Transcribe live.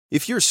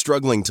If you're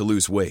struggling to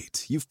lose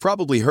weight, you've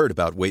probably heard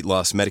about weight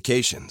loss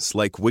medications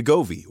like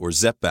Wegovy or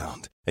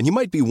Zepbound, and you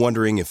might be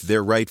wondering if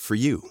they're right for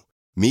you.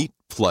 Meet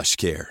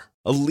PlushCare,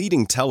 a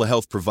leading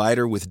telehealth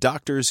provider with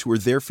doctors who are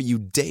there for you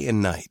day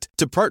and night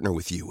to partner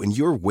with you in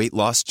your weight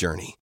loss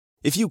journey.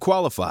 If you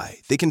qualify,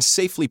 they can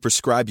safely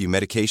prescribe you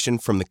medication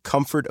from the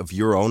comfort of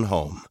your own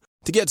home.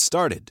 To get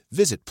started,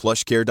 visit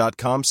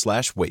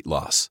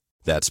plushcare.com/weightloss.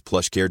 That's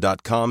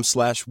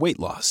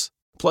plushcare.com/weightloss.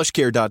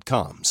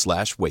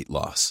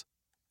 plushcare.com/weightloss.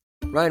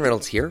 Ryan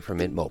Reynolds here from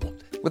Mint Mobile.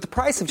 With the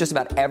price of just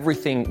about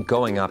everything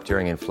going up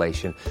during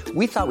inflation,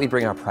 we thought we'd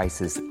bring our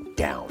prices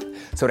down.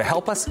 So to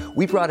help us,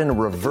 we brought in a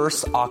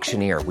reverse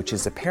auctioneer, which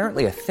is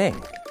apparently a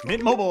thing.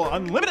 Mint Mobile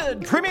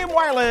Unlimited Premium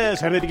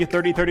Wireless. How to get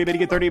 30, 30, bit to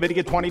get 30, bit to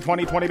get 20,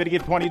 20, 20, bit to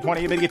get 20,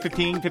 20, bit to get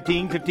 15,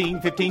 15,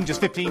 15, 15, just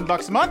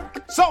 $15 a month?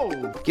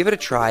 Sold! Give it a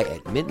try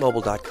at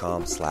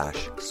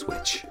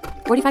mintmobile.com/switch.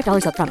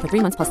 $45 up front for 3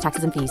 months plus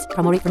taxes and fees.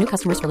 Promo rate for new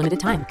customers for limited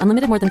time.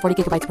 Unlimited more than 40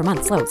 gigabytes per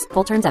month. Slows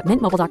full terms at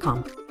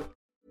mintmobile.com.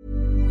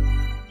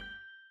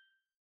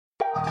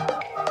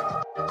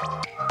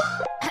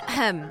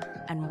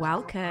 And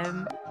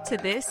welcome to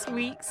this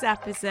week's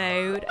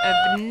episode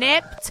of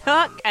Nip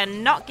Tuck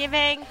and Not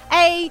Giving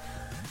a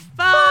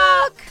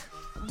Fuck.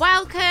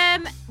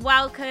 Welcome.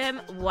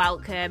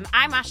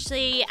 I'm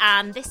Ashley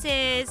and this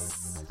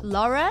is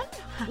Lauren.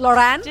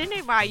 I don't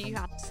know why you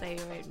had to say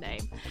your own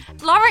name.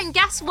 Lauren,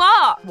 guess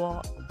what?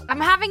 What?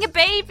 I'm having a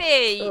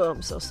baby. Oh,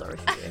 I'm so sorry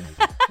for you.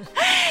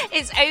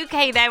 It's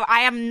okay though. I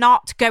am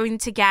not going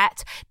to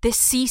get the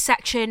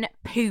C-section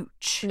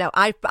pooch. No,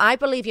 I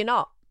believe you're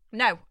not.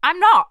 No, I'm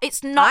not.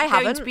 It's not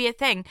going haven't. to be a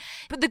thing.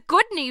 But the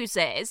good news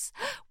is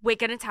we're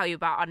going to tell you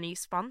about our new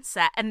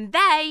sponsor and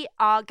they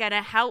are going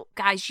to help,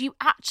 guys. You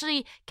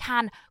actually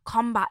can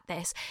combat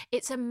this.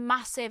 It's a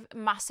massive,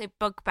 massive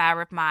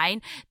bugbear of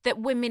mine that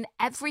women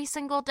every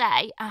single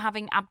day are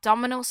having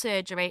abdominal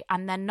surgery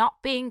and they're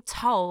not being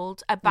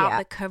told about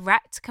the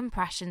correct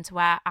compression to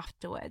wear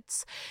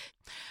afterwards.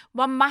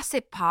 One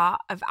massive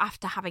part of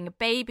after having a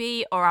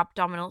baby or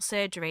abdominal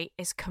surgery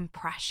is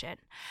compression,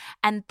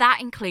 and that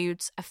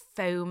includes a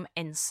foam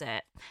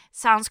insert.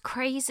 Sounds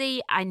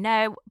crazy, I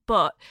know,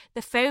 but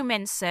the foam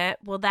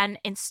insert will then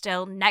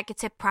instill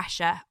negative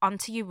pressure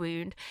onto your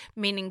wound,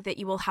 meaning that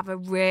you will have a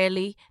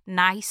really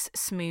nice,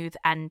 smooth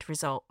end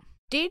result.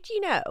 Did you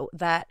know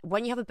that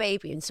when you have a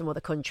baby in some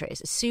other countries,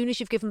 as soon as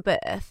you've given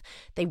birth,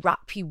 they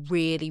wrap you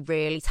really,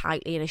 really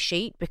tightly in a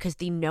sheet because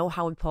they know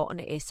how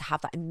important it is to have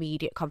that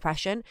immediate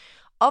compression?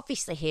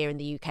 Obviously, here in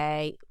the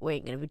UK, we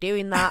ain't going to be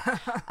doing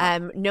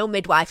that. No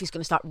midwife is going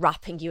to start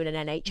wrapping you in an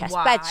NHS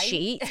bed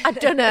sheet. I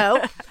don't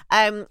know.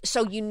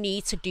 So you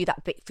need to do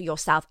that bit for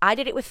yourself. I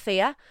did it with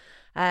Thea.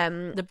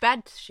 The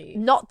bed sheet?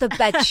 Not the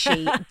bed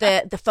sheet,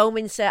 the foam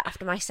insert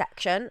after my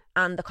section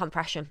and the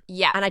compression.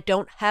 Yeah. And I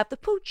don't have the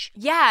pooch.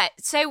 Yeah,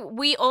 so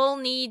we all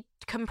need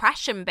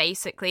compression,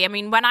 basically. I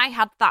mean, when I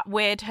had that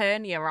weird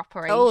hernia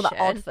operation, oh, that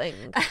odd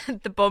thing,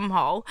 the bum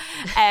hole,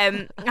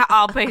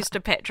 I'll post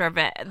a picture of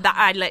it, that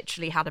I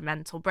literally had a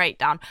mental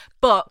breakdown.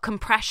 But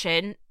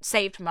compression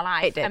saved my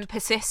life, and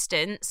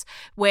persistence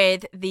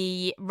with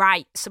the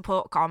right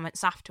support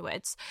garments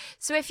afterwards.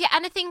 So if you're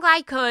anything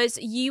like us,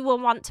 you will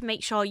want to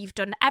make sure you've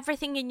done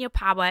everything in your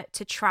power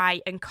to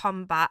try and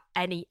combat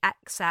any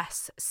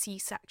excess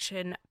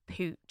C-section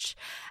pooch.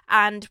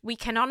 And we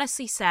can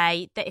honestly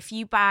say that if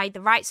you buy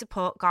the right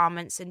support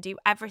garments and do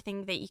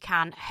everything that you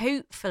can,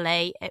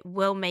 hopefully it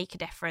will make a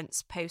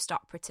difference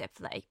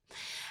post-operatively.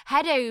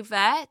 Head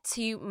over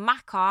to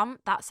Macom,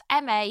 that's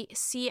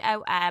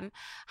MACOM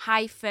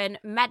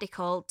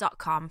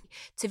 -medical.com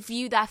to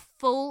view their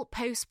full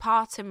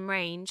postpartum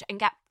range and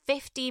get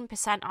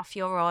 15% off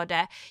your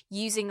order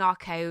using our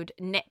code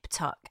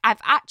NIPTUCK.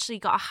 I've actually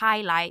got a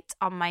highlight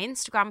on my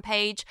Instagram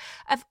page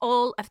of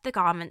all of the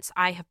garments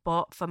I have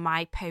bought for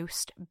my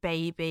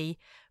post-baby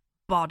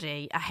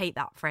body. I hate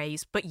that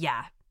phrase, but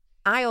yeah.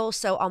 I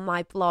also, on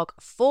my blog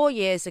 4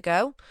 years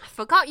ago... I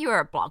forgot you were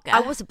a blogger. I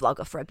was a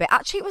blogger for a bit.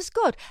 Actually, it was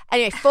good.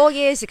 Anyway, 4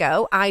 years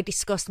ago, I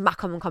discussed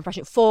Macom and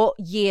compression. 4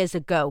 years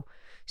ago.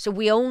 So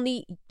we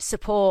only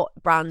support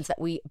brands that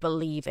we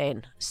believe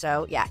in.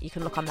 So, yeah, you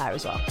can look on there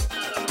as well.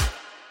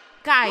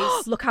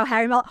 Guys. Look how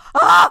hairy my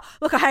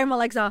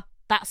legs are.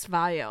 That's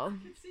vile.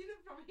 I've seen it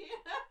from here.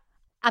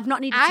 I've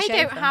not needed to shave I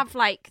don't them. have,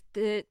 like,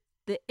 the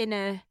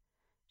inner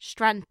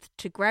strength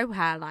to grow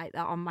hair like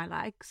that on my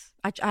legs.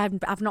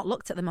 I've not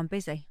looked at them. I'm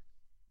busy.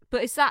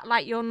 But is that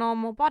like your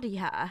normal body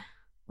hair?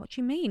 What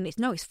do you mean?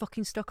 It's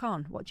fucking stuck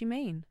on. What do you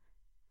mean?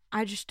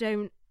 I just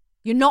don't.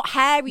 You're not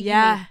hairy.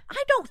 Yeah. You mean.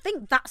 I don't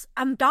think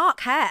I'm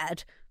dark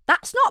haired.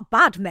 That's not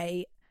bad,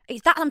 mate.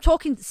 It's that I'm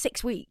talking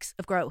 6 weeks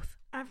of growth.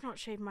 I've not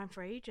shaved mine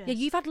for ages. Yeah,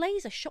 you've had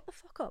laser. Shut the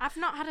fuck up. I've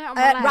not had it on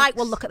my legs. Right,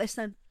 well, look at this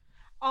then.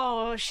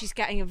 Oh, she's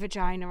getting a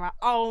vagina wrap.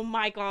 Oh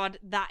my God,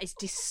 that is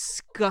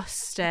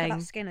disgusting. Look at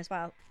that skin as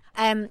well.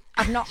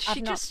 I've not.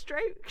 Just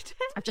stroked it.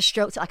 I've just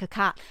stroked it like a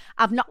cat.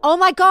 I've not. Oh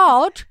my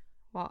God.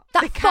 What?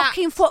 That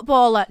fucking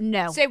footballer.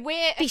 No. So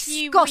we're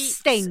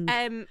disgusting.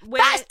 A few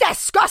weeks, That's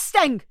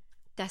disgusting.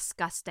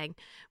 Disgusting.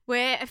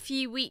 We're a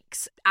few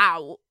weeks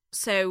out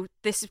so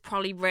this is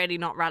probably really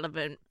not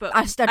relevant, but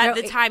I still at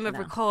don't- the time of no.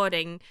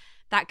 recording,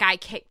 that guy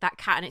kicked that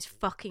cat and it's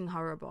fucking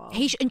horrible.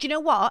 And do you know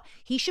what?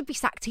 He should be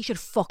sacked. He should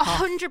fuck off.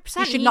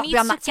 100%. He should not be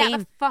on that needs to get team.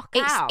 the fuck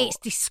out. It's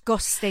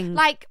disgusting.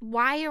 Like,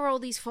 why are all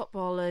these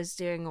footballers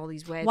doing all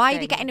these weird Why things?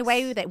 are they getting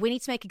away with it? We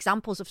need to make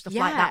examples of stuff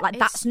like Yeah, that. Like, it's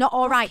that's not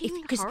all right.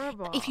 fucking Because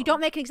horrible. if you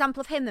don't make an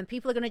example of him, then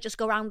people are going to just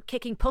go around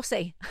kicking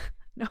pussy.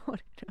 No.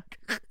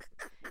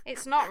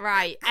 It's not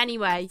right.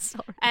 Anyway,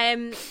 Sorry.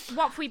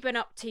 what have we been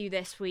up to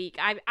this week?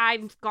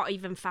 I've got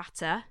even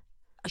fatter.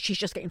 She's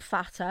just getting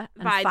fatter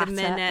and By the fatter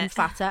minute. and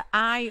fatter.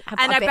 I have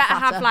And got a I bit bet I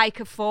fatter. have like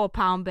a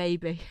 4-pound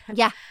baby.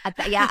 Yeah, I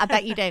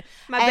bet you do.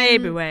 My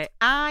baby weight.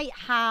 I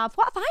have.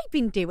 What have I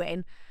been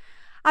doing?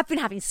 I've been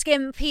having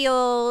skin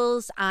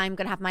peels. I'm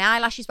going to have my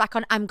eyelashes back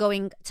on. I'm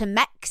going to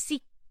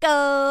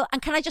Mexico.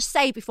 And can I just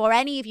say, before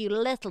any of you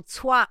little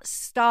twats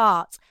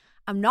start,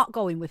 I'm not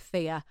going with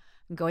fear.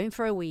 I'm going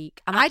for a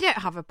week. I don't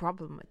have a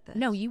problem with this.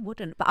 No, you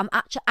wouldn't. But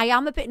I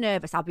am a bit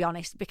nervous, I'll be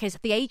honest, because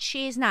at the age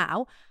she is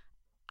now,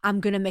 I'm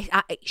going to miss.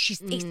 It's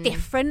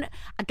different.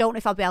 I don't know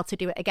if I'll be able to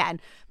do it again.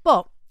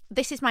 But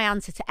this is my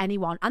answer to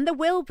anyone. And there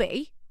will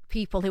be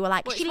people who are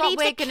like, Which she is what leaves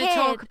we're a going to kid.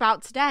 talk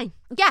about today.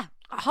 Yeah,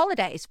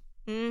 holidays.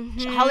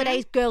 Mm-hmm.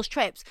 Holidays, girls'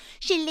 trips.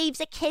 She leaves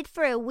a kid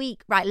for a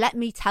week. Right, let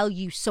me tell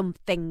you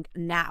something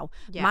now.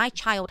 Yeah. My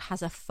child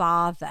has a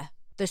father.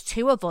 There's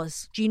two of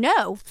us. Do you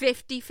know?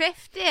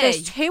 50-50.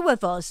 There's two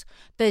of us.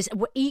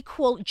 We're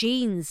equal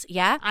genes,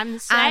 yeah? I'm the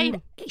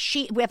same.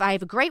 And I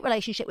have a great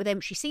relationship with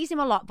him. She sees him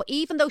a lot, but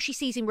even though she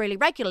sees him really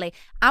regularly,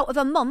 out of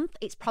a month,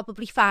 it's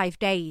probably 5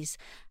 days.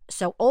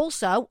 So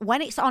also,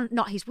 when it's on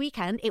not his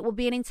weekend, it will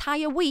be an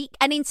entire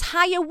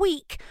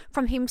week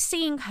from him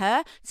seeing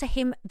her to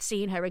him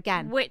seeing her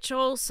again. Which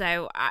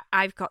also,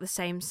 I've got the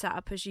same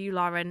setup as you,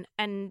 Lauren,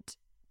 and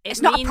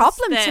It's not a means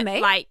problem that, to me.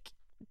 Like,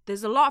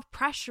 there's a lot of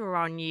pressure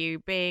on you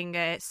being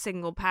a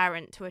single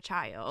parent to a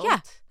child. Yeah.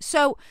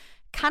 So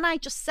can I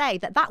just say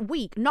that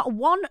week, not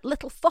one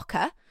little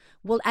fucker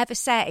will ever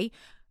say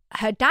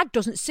her dad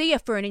doesn't see her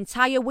for an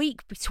entire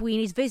week between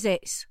his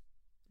visits.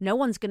 No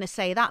one's going to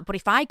say that. But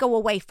if I go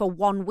away for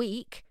 1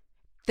 week,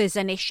 there's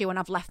an issue and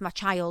I've left my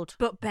child.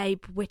 But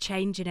babe, we're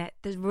changing it.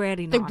 There's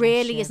really not There an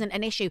really issue. isn't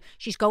an issue.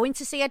 She's going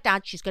to see her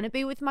dad. She's going to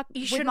be with my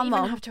You with shouldn't my even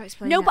mum. have to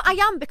explain No, it. but I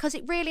am, because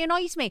it really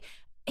annoys me.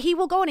 He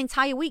will go an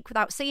entire week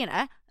without seeing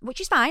her, which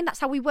is fine. That's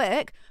how we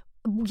work.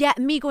 Yet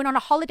me going on a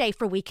holiday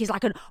for a week is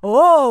like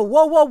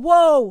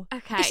whoa.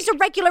 Okay. This is a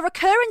regular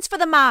occurrence for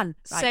the man.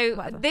 Right, So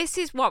whatever. this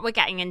is what we're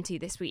getting into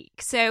this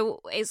week. So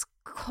it's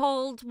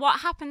called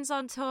What Happens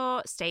on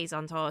Tour Stays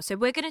on Tour. So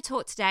we're going to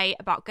talk today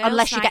about girls'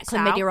 Unless you get nights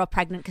out. chlamydia or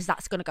pregnant, because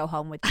that's going to go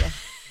home with you.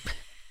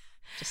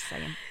 Just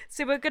saying.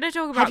 So we're going to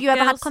talk about Have you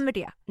ever had girls-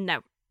 chlamydia? No.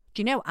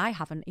 Do you know I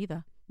haven't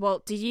either?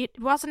 Well,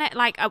 wasn't it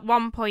like at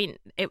one point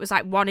it was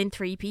like 1 in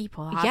 3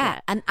 people had Yeah,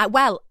 it? and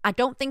I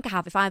don't think I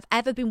have. If I've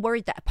ever been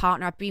worried that a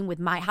partner I've been with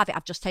might have it,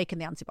 I've just taken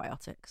the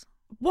antibiotics.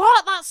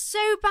 What? That's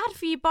so bad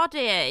for your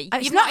body.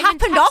 It's You've not even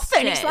happened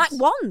often. It's tested.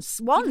 like once.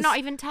 You've not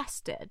even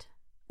tested.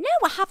 No,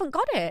 I haven't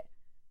got it.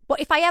 But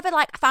if I ever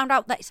found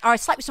out that, or I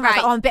slept with someone, I was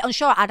Right. like, oh, I'm a bit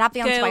unsure, I'd have the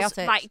Girls,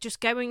 antibiotics. like, just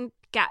go and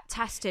get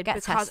tested Get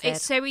because tested.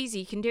 it's so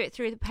easy. You can do it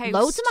through the post.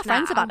 Loads of my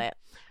friends now. have had it.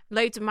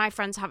 Loads of my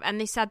friends have, and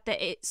they said that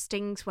it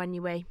stings when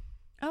you wee.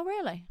 Oh,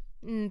 really?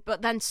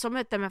 But then some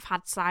of them have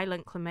had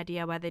silent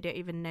chlamydia where they don't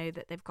even know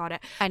that they've got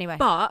it. Anyway.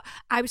 But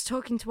I was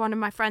talking to one of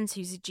my friends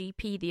who's a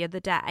GP the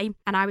other day,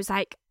 and I was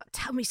like,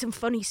 tell me some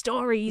funny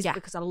stories, Yeah.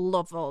 because I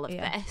love all of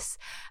Yeah. this.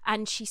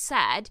 And she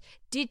said,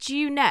 did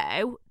you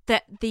know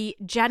that the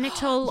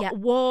genital Yeah.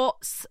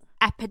 warts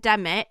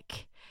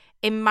epidemic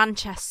in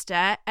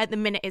Manchester at the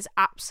minute is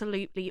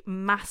absolutely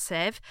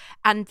massive,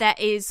 and there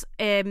is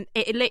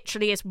it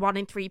literally is 1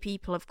 in 3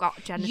 people have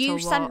got genital You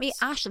warts. sent me,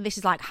 Ashley, this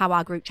is like how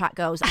our group chat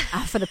goes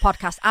for the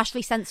podcast.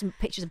 Ashley sent some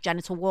pictures of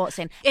genital warts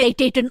in. They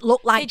didn't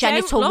look like They don't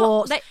genital look-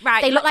 warts.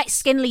 They look like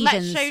skin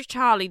lesions. Let's show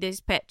Charlie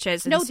these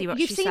pictures and No, see what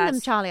you've she seen says.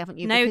 them, Charlie, haven't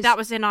you? No, Because- that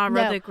was in our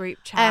No. other group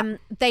chat.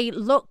 They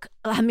look,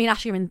 I mean,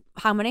 Ashley, in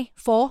how many?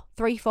 4?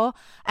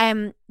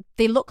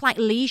 They look like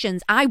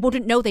lesions. I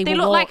wouldn't know they They were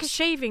look warts. like a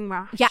shaving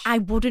rash. Yeah, I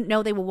wouldn't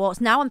know they were warts.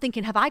 Now I'm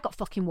thinking, have I got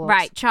fucking warts?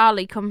 Right,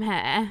 Charlie, come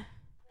here.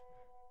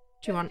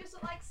 Do you want?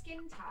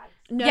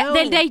 No.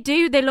 Yeah, they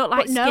do. They look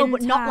like but no, skin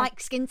but not tags. like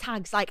skin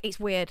tags. Like, it's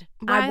weird.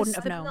 I Where's wouldn't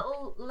have the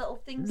known. Little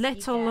things.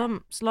 little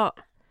lumps. Look,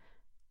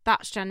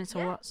 that's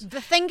genital warts. The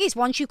thing is,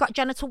 once you've got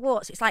genital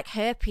warts, it's like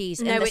herpes.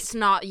 No, and it's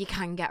not. You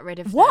can get rid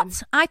of them.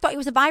 What? I thought it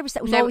was a virus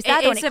that was always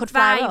there, though, and it could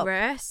flare up.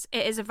 virus.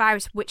 It is a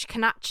virus which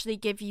can actually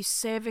give you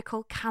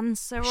cervical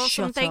cancer or Shut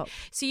something. up.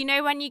 So you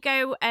know when you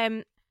go,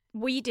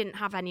 we didn't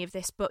have any of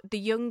this, but the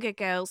younger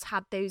girls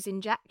had those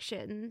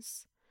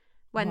injections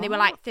when they were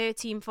like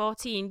 13,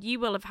 14. You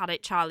will have had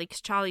it, Charlie, because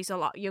Charlie's a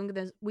lot younger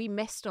than we.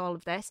 Missed all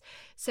of this.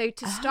 So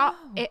to stop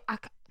it,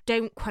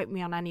 don't quote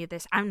me on any of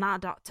this. I'm not a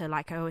doctor,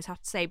 like I always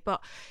have to say.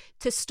 But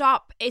to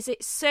stop, is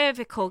it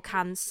cervical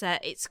cancer?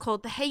 It's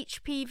called the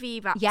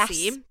HPV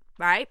vaccine,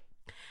 right?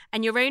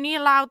 and you're only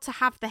allowed to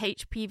have the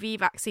HPV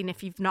vaccine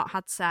if you've not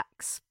had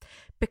sex.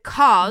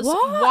 Because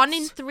What? 1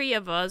 in 3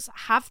 of us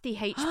have the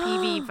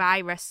HPV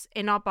virus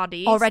in our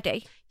bodies.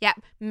 Already? Yep,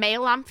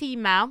 male and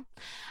female.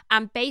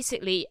 And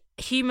basically,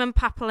 human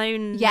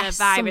papilloma Yes,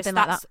 virus, something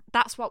like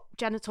that's what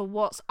genital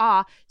warts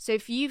are. So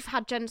if you've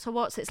had genital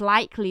warts, it's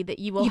likely that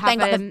you will You've have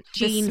then got the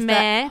genes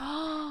smear,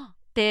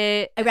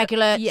 the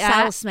irregular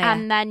cell smear.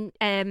 and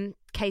then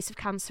case of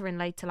cancer in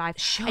later life.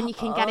 Shut and you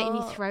can get it in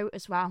your up. throat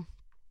as well.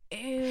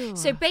 Ew.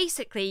 So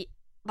basically,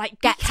 like,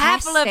 Get be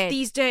careful tested. of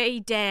these dirty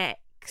dicks.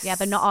 Yeah,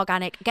 they're not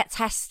organic. Get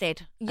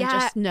tested. Yeah.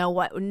 And just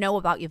know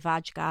about your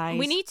vag, guys.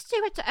 We need to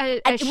do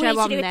a and show we need to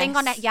on do a this. thing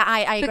on it. Yeah,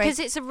 I agree. Because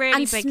it's a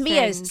really and big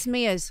smears, thing.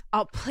 smears.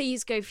 Oh,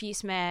 please go for your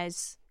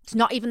smears. It's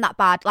not even that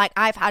bad. Like,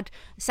 I've had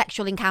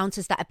sexual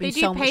encounters that have been They do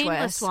so much painless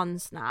worse.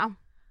 ones now.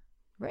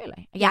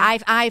 Really? Yeah,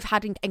 I've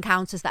had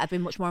encounters that have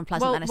been much more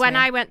unpleasant Well, than a when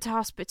smear. I went to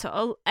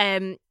hospital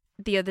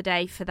the other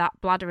day for that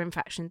bladder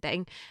infection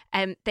thing,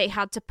 they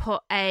had to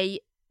put a,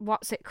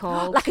 what's it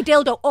called? like a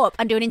dildo up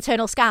and do an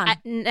internal scan.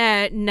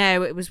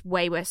 No, it was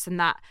way worse than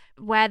that.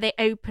 Where they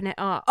open it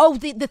up. Oh,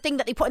 the thing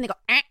that they put in, they go,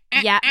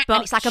 Yeah, but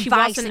and it's like a she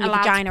vice wasn't and your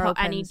allowed vagina to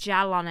put any opens.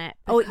 gel on it.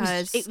 Oh,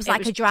 Because it was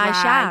like a dry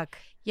shag.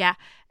 Yeah,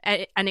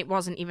 and it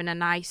wasn't even a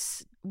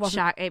nice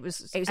shag. It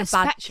was a a bad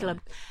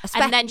speculum.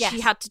 shag. And then yes. she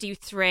had to do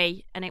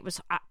 3, and it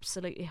was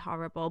absolutely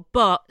horrible.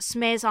 But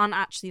smears aren't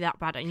actually that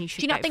bad, and you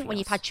should. Do you not go think for when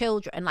you've yours. had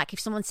children, like if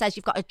someone says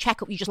you've got a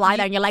checkup, you just lie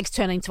there and your legs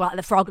turn into like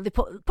the frog. They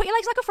put your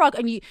legs like a frog,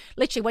 and you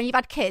literally, when you've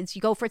had kids,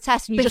 you go for a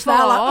test and you just Before,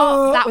 feel like,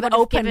 oh, that with would it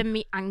have open. given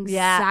me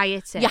Yeah.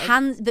 anxiety. Your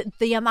hands,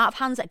 the amount of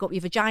hands that go up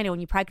your vagina when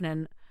you're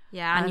pregnant.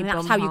 Yeah, and and your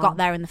that's bum how you hole. got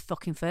there in the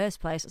fucking first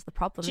place. That's the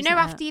problem. Do you know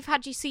isn't after it? you've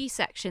had your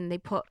C-section, they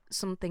put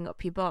something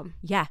up your bum?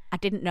 Yeah, I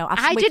didn't know.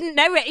 I didn't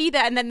know it either,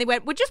 and then they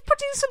went, "We're just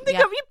putting something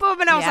Yeah. up your bum,"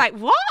 and I was Yeah. like,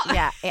 "What?"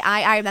 Yeah,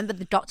 I remember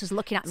the doctors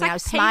looking at It's me. like I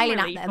was pain smiling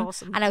at relief them, or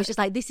something. and I was just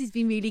like, "This has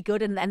been really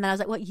good." And then I was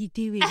like, "What are you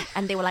doing?"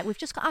 And they were like, "We've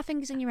just got our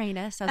fingers in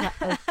Uranus." I was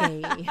like,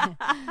 "Okay."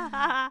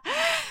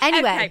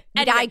 Anyway, Okay,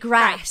 we anyway,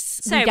 digress. right.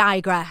 So- We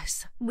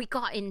digress. We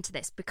got into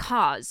this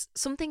because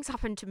something's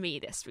happened to me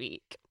this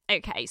week.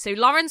 Okay, so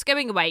Lauren's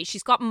going away.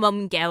 She's got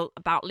mum guilt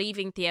about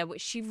leaving Thea,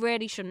 which she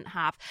really shouldn't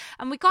have.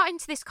 And we got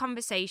into this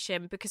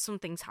conversation because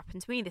something's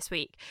happened to me this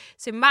week.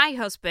 So my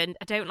husband,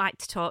 I don't like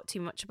to talk too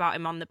much about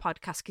him on the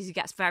podcast because he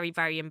gets very,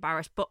 very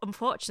embarrassed. But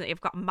unfortunately, I've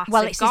got a massive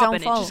Well, it's his gob own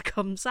and fault. it just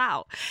comes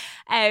out.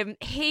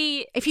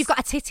 If you've got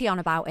a titty on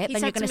about it, He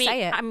then said you're going to me,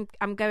 say it.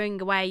 I'm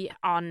going away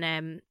on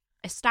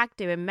a stag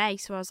do in May.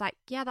 So I was like,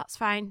 yeah, that's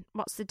fine.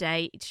 What's the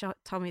date? He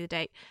told me the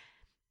date.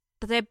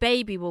 Their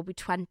baby will be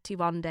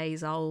 21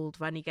 days old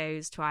when he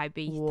goes to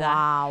Ibiza.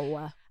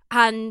 Wow.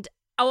 And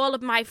all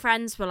of my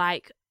friends were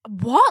like,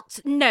 what?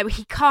 No,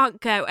 he can't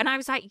go. And I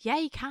was like, yeah,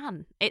 he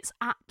can. It's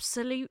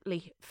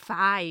absolutely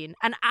fine.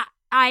 And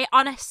I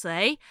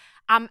honestly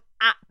am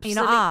You're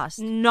not arsed?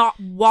 not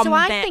one So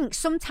I bit. think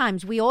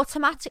sometimes we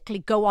automatically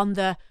go on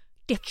the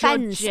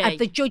defense Judgy. of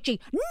the judging.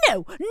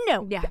 No.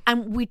 Yeah.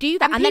 And we do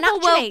that. And then people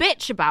will actually,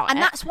 bitch about and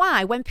it. that's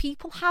why when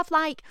people have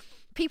like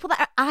people that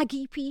are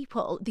aggy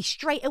people, they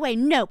straight away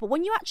no. But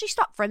when you actually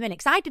stop for a minute,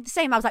 because I did the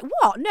same, I was like,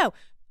 what? No.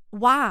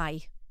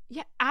 Why?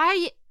 Yeah,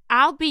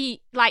 I'll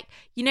be like,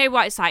 you know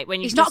what it's like when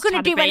He's you've not just gonna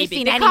had a do baby.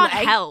 anything They anyway.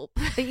 can't help.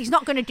 He's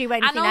not going to do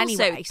anything And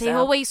also, anyway. they so.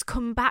 always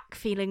come back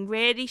feeling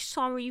really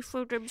sorry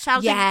for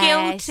themselves Yes,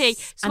 and guilty.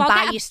 So and I'll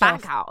buy get you a bag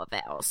stuff. out of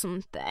it or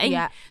something.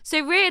 Yeah.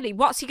 So really,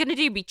 what's he going to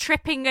do? Be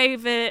tripping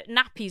over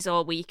nappies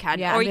all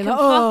weekend? Yeah, Or and he be can like,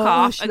 "Oh, fuck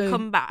off Ashley." and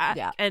come back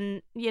Yeah.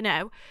 and, you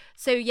know.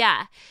 So,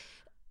 yeah.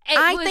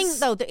 I think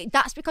though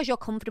that's because you're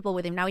comfortable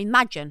with him. Now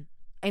imagine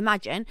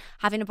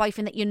having a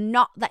boyfriend that you're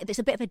not, that it's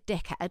a bit of a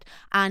dickhead,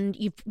 and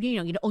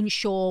you're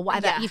unsure,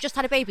 whatever. Yeah. You've just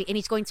had a baby, and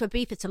he's going to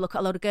Ibiza to look at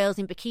a load of girls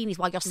in bikinis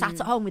while you're sat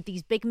at home with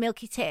these big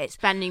milky tits,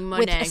 Spending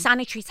money. with a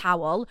sanitary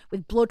towel,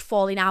 with blood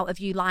falling out of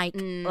you like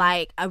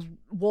a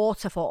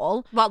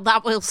waterfall. Well,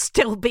 that will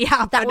still be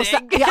happening. That was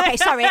okay.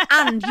 Sorry,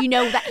 and you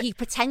know that he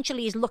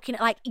potentially is looking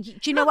at like. Do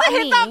you know what I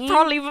mean? That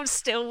probably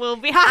still will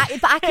be happening.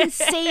 But I can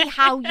see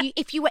how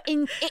if you were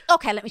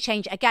okay, let me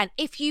change it again.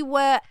 If you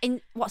were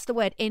in, what's the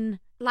word?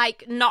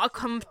 Like, not a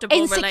comfortable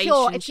Insecure.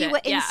 relationship. If you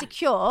were Yeah.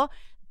 insecure,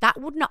 that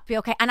would not be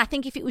okay. And I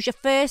think if it was your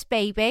first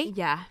baby,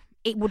 Yeah.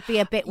 it would be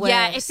a bit worse.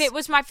 Yeah, if it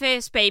was my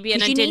first baby and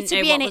 'Cause I you didn't need to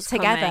know be what in it was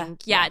together. coming.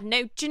 Yeah,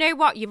 no, do you know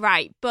what? You're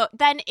right. But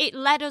then it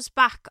led us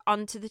back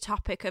onto the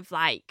topic of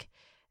like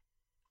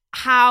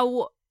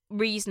how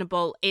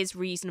reasonable is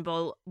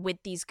reasonable with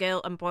these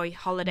girl and boy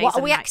holidays. What are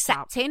and we nights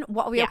out. accepting?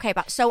 What are we Yeah. okay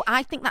about? So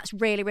I think that's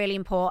really, really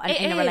important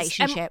It in a is.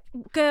 relationship.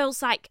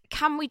 Girls, like,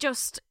 can we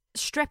just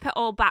strip it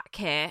all back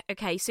here?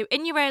 Okay, so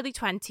in your early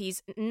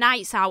 20s,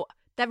 nights out,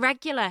 they're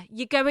regular.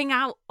 You're going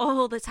out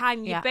all the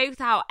time. You're Yeah.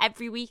 both out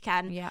every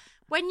weekend. Yeah.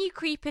 When you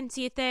creep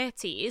into your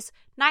 30s,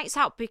 nights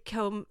out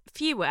become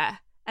fewer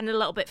and a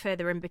little bit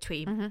further in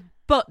between. Mm-hmm.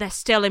 But they're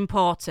still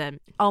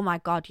important. Oh my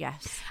God,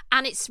 yes.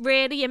 And it's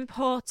really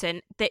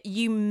important that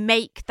you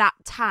make that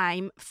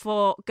time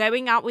for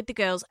going out with the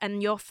girls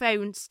and your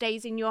phone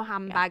stays in your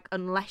handbag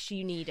unless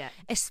you need it.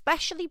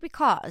 Especially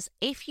because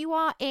if you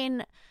are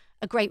in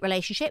a great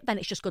relationship, then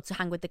it's just good to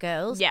hang with the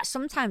girls. Yeah.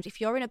 Sometimes if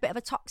you're in a bit of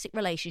a toxic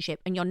relationship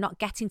and you're not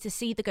getting to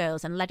see the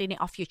girls and letting it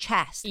off your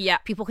chest,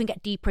 people can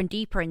get deeper and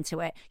deeper into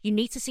it. You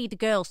need to see the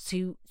girls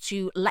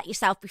to let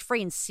yourself be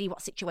free and see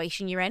what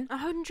situation you're in.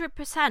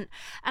 100%.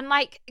 And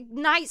like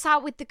nights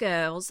out with the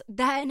girls,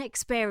 they're an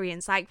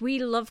experience. Like we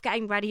love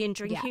getting ready and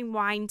drinking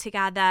wine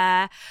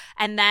together,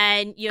 and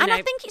then and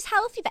I think it's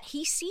healthy that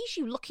he sees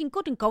you looking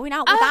good and going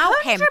out without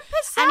 100%. him,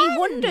 and he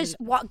wonders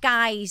what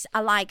guys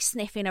are like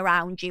sniffing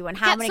around you and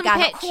how Get many some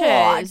guys pictures.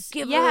 are like,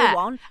 give her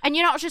one. And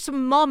you're not just a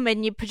mum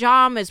in your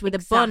pajamas with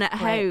a bun at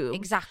home.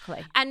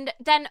 Exactly. And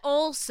then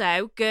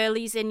also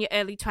girlies in your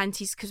early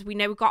 20s, because we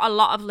know we've got a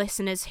lot of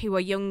listeners who are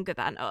younger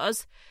than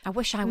us. I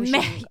wish I was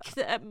Make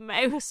younger. the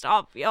most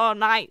of your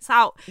nights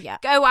out. Yeah.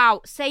 Go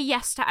out. Say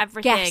yes to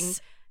everything.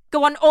 Yes.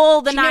 Go on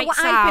all the Do you nights know what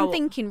out. I've been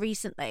thinking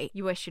recently?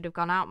 You wish you'd have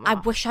gone out more. I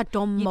wish I'd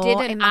done You more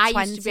didn't. in my 20s.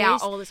 I used to be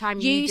out all the time.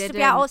 You You used to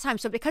be out didn't. all the time.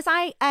 So because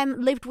I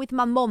lived with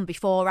my mum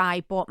before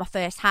I bought my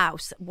first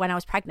house when I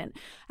was pregnant,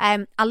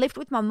 I lived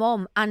with my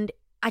mum, and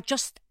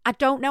I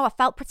don't know, I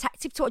felt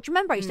protective to it. Do you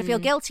remember I used to feel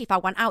guilty if I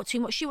went out too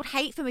much? She would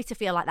hate for me to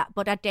feel like that,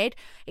 but I did.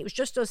 It was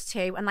just us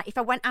two, and like if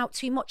I went out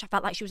too much, I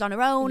felt like she was on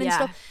her own and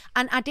stuff.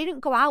 And I didn't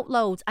go out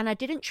loads, and I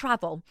didn't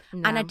travel,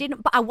 and I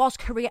didn't. But I was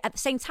career at the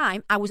same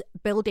time. I was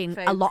building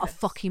a lot of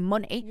fucking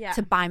money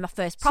to buy my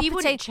first property. So you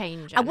wouldn't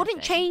change I wouldn't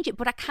anything? change it,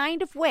 but I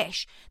kind of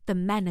wish the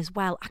men as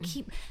well. I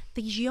keep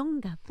these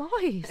younger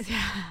boys,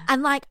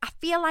 and like I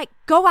feel like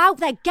go out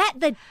there, get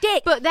the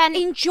dick, But then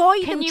enjoy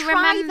can them, you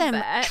try remember-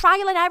 them,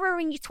 trial and error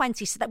in your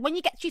 20s, so that when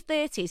you get to your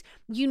 30s,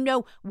 you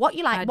know what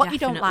you like, I what you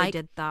don't definitely like.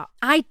 did that.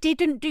 I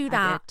didn't do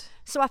that. did.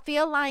 So I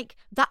feel like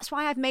that's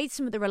why I've made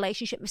some of the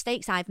relationship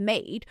mistakes I've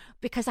made,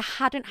 because I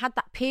hadn't had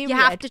that period. You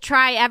have to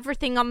try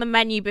everything on the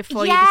menu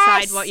before you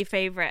Yes. decide what your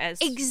favourite is.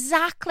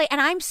 Exactly,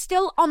 and I'm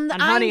still on the.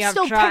 And honey, I'm I've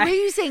still tried.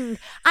 perusing.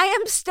 I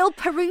am still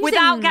perusing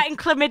Without getting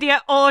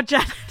chlamydia or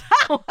genital.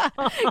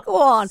 Go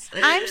on,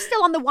 I'm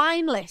still on the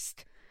wine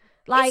list.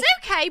 Like,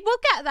 It's okay, we'll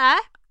get there.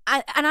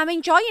 and I'm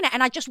enjoying it,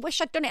 and I just wish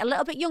I'd done it a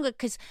little bit younger,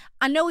 because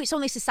I know it's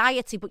only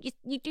society, but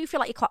you do feel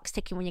like your clock's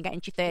ticking when you get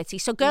into your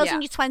 30s. So girls Yeah.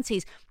 in your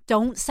 20s,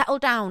 don't settle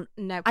down.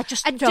 No. I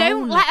just And don't.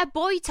 don't let a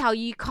boy tell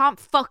you can't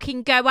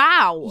fucking go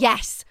out.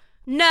 Yes.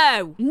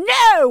 No.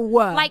 No.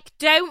 Like,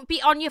 don't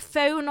be on your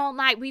phone all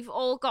night. We've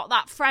all got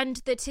that friend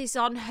that is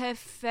on her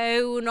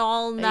phone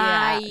all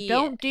night. Yeah,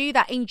 don't do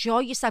that. Enjoy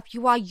yourself.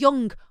 You are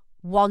young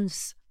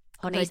once,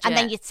 honeys. And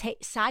then Legit. your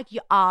sag,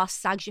 your arse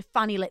sags, your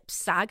fanny lips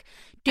sag.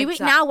 Do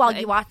it now while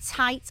Exactly. you are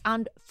tight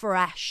and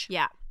fresh.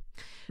 Yeah.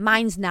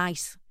 Mine's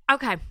nice.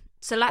 Okay,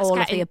 so let's All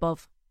get of the in.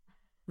 above.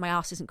 My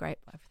arse isn't great,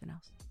 but everything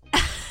else.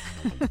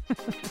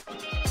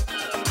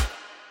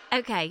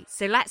 Okay,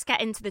 so let's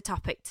get into the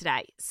topic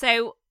today.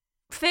 So,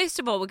 first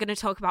of all, we're going to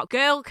talk about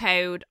girl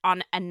code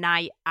on a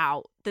night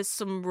out. There's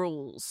some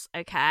rules,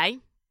 okay?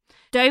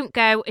 Don't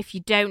go if you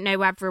don't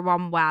know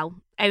everyone well.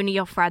 Only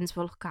your friends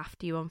will look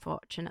after you,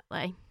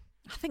 unfortunately.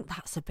 I think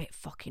that's a bit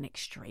fucking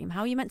extreme.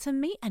 How are you meant to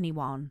meet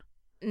anyone?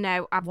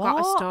 No, I've got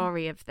a What?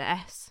 story of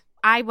this.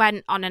 I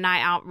went on a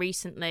night out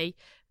recently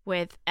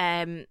with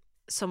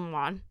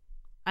someone.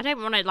 I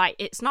don't want to, like,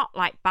 it's not,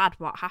 like, bad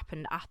what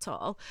happened at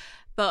all,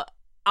 but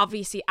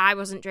obviously I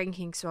wasn't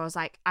drinking, so I was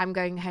like, I'm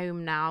going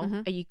home now.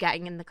 Mm-hmm. Are you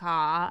getting in the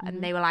car?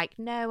 And they were like,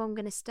 no, I'm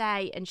going to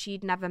stay. And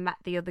she'd never met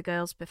the other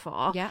girls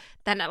before. Yeah.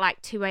 Then at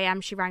like 2 a.m.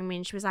 she rang me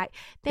and she was like,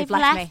 they've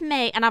left left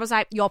me. And I was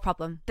like, Your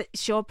problem.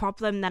 it's your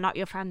problem. They're not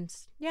your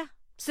friends. Yeah.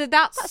 So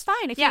that's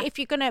fine if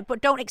you're gonna, but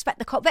don't expect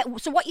the cut.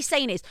 So what you're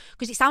saying is,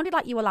 because it sounded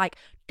like you were like,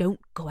 don't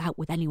go out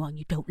with anyone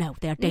you don't know.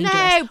 They're dangerous.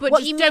 No, but what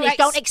just you mean is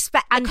don't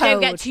expect the and code. don't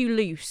get too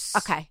loose.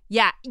 Okay.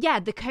 Yeah.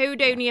 The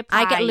code only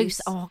applies. I get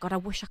loose. Oh God, I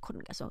wish I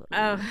couldn't get so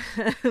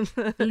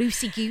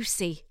loosey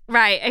goosey.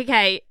 Right.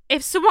 Okay.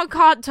 If someone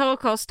can't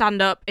talk or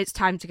stand up, it's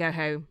time to go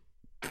home.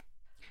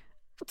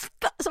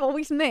 That's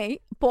always me,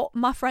 but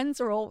my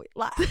friends are always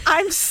like,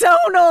 I'm so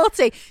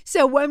naughty.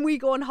 So when we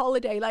go on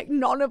holiday, like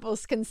none of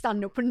us can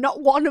stand up, and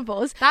not one of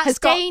us That's has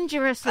got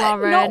dangerous,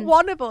 Lauren. Not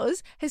one of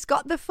us has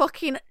got the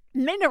fucking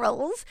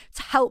minerals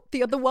to help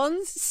the other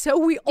ones, so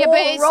we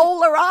all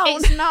roll around.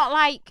 It's not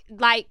like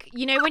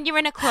you know when you're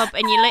in a club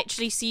and you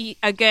literally see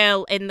a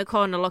girl in the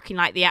corner looking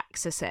like the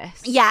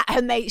Exorcist. Yeah,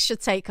 her mates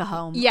should take her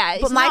home. Yeah,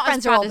 it's but my not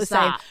friends as are all bad the as same.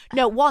 that.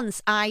 No,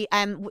 once I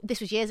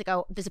this was years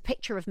ago. There's a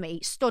picture of me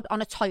stood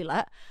on a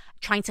toilet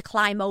trying to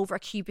climb over a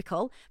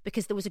cubicle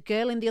because there was a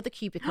girl in the other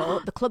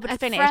cubicle. The club had Her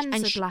finished, friends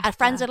and had left her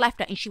friends her. had left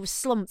her, and she was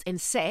slumped in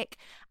sick.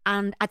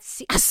 And I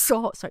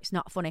saw. Sorry, it's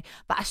not funny,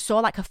 but I saw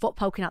like her foot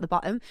poking out the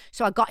bottom.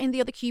 So I got in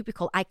the other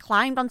cubicle. I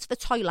climbed onto the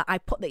toilet.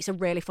 It's a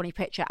really funny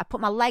picture. I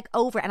put my leg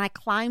over it and I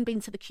climbed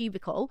into the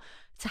cubicle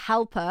to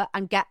help her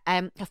and get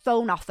her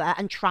phone off her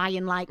and try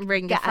and like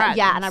Ring get your her.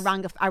 Yeah, and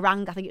friends. I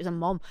rang. I think it was a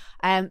mum.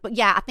 But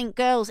yeah, I think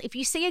girls, if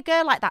you see a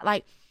girl like that,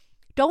 like,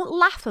 don't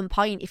laugh and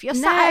point. If you're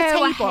sat at a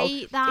No, I table,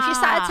 hate if you're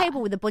sat at a that.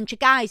 table with a bunch of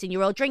guys and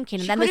you're all drinking,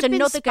 and She then could there's have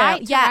been another girl,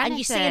 spiked or and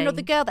you see anything.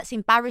 another girl that's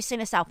embarrassing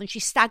herself and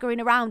she's staggering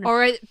around,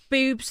 Or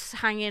boobs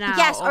hanging out.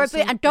 yes, or a bit,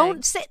 something. and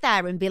don't sit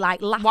there and be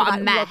like laughing What a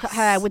like, look at mess.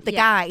 her with the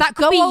Yeah. guys. That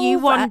could Go be you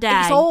over, one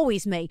day. It's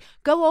always me.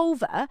 Go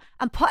over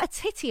and put a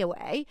titty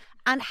away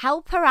and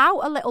help her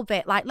out a little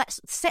bit. Like,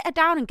 let's sit her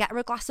down and get her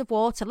a glass of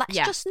water. Let's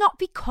just not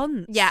be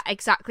cunts. Yeah,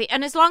 exactly.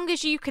 And as long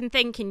as you can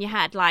think in your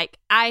head, like,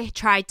 I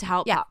tried to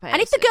help that person.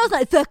 And if the girl's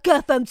like, fuck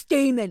off, I'm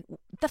steaming,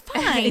 they're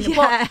fine.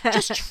 Yeah. But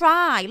just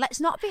try. Let's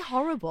not be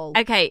horrible.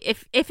 Okay,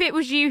 if it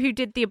was you who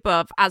did the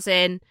above, as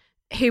in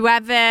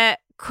whoever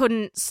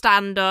couldn't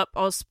stand up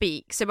or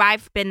speak, so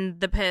I've been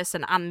the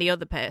person and the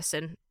other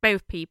person,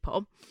 both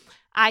people,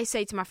 I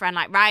say to my friend,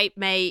 like, right,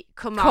 mate,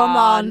 come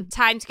on,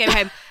 time to go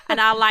home.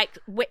 And I'll, like,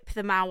 whip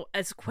them out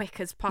as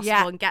quick as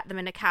possible and get them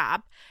in a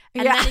cab.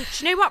 And then,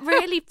 do you know what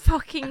really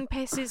fucking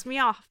pisses me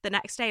off the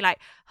next day? Like,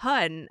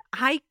 hun,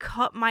 I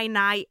cut my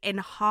night in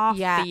half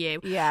for you.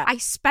 Yeah. I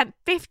spent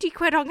 50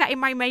 quid on getting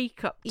my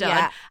makeup done.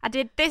 Yeah. I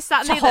did this,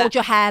 that, and To the other. hold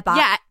your hair back.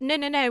 Yeah,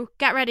 no.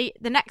 Get ready.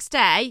 The next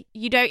day,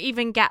 you don't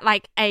even get,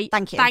 like, a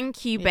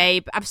Thank you.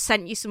 babe. I've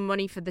sent you some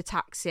money for the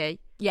taxi.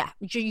 Yeah,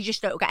 you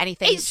just don't get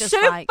anything. It's just so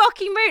like,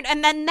 fucking rude.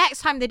 And then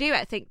next time they do it,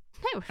 I think,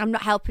 no. I'm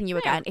not helping you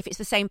again if it's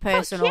the same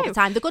person Fuck all the you.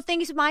 time. The good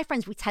thing is with my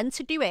friends, we tend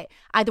to do it.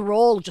 Either we're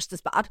all just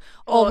as bad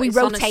or we it's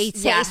on a- rotate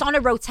it. yeah. It's on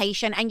a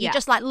rotation and you're Yeah.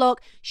 just like, look,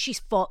 she's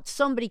fucked.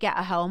 Somebody get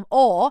her home.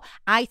 Or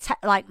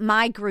like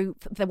my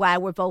group, where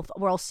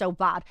we're all so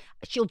bad,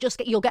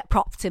 you'll get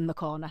propped in the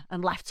corner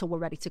and left till we're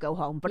ready to go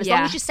home. But as long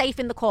Yeah. as you're safe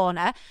in the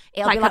corner,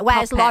 it'll Like be like, a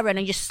where's puppet. Lauren?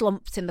 And you're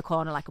slumped in the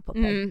corner like a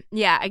puppy.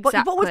 Yeah,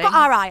 exactly. But we've got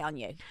our eye on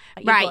you.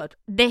 Like, you're Right, good.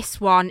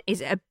 this one is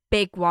a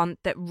big one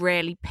that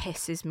really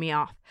pisses me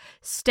off.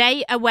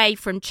 Stay away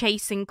from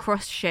chasing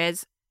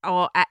crushes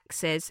or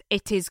exes.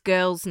 It is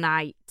girls'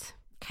 night.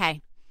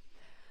 Okay.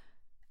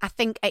 I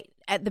think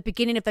at the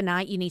beginning of the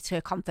night, you need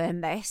to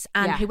confirm this.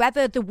 And Yeah.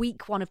 whoever the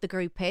weak one of the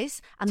group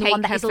is, and the Take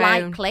one that her is phone.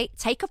 likely,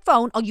 take a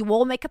phone, or you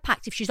all make a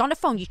pact. If she's on a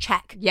phone, you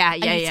check. Yeah,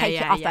 and yeah, you yeah, take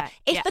yeah, it off yeah, her.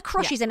 If yeah, the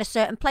crush yeah. is in a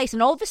certain place,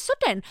 and all of a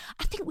sudden,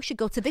 I think we should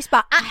go to this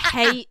bar. I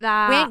hate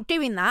that. We ain't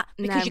doing that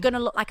because No. you're going to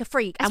look like a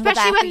freak. and we're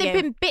Especially there when for they've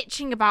you. been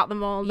bitching about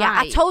them all Yeah,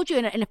 night. I told you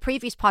in a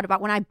previous pod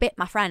about when I bit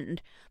my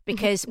friend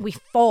because we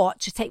fought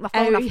to take my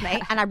phone Oh, off yeah.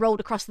 me, and I rolled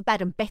across the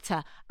bed and bit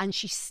her, and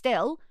she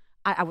still.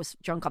 I was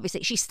drunk,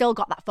 obviously. She still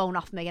got that phone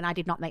off me, and I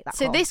did not make that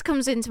So call. this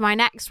comes into my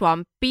next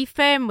one. Be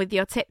firm with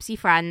your tipsy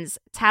friends.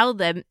 Tell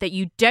them that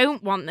you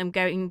don't want them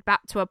going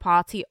back to a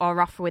party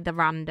or off with a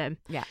random.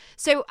 Yeah.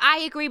 So I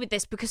agree with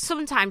this because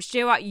sometimes, do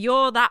you know what?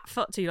 You're that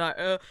fucked. You're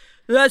like,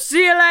 let's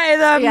see you later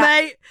then, Yeah.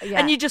 mate. Yeah.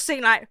 And you just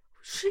think like,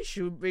 she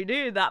shouldn't be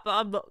doing that, but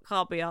I'm not,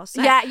 can't be arsed.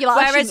 Yeah, you're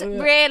like, I whereas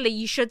shouldn't- really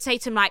you should say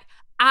to them like,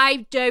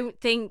 I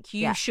don't think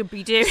you Yeah. should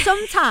be doing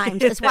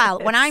Sometimes as well,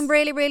 when this. I'm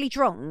really, really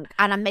drunk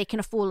and I'm making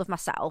a fool of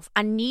myself,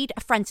 I need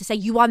a friend to say,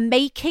 you are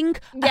making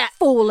a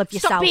fool of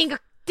yourself. Stop being a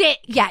dick.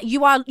 Yeah,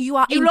 you are You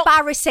look-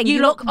 embarrassing.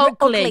 you look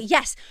ugly.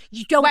 Yes,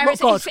 you don't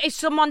Whereas look good. if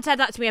someone said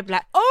that to me, I'd be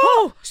like,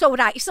 oh. So would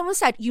I. If someone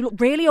said, you look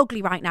really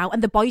ugly right now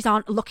and the boys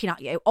aren't looking at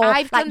you, or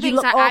I've like, done you things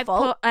look like I've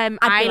awful, put I'd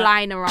be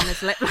like, eyeliner on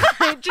his lip. Do you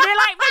know,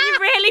 like when you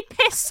really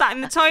piss sat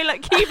in the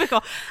toilet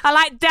cubicle, I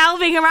like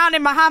delving around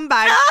in my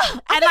handbag. I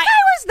think I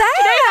was there.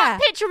 Do you know that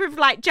picture of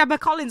like Gemma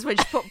Collins when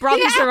she put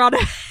bronzer on her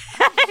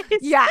face?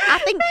 Yeah, I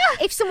think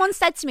if someone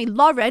said to me,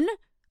 Lauren,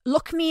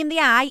 look me in the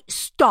eye,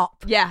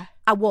 stop. Yeah.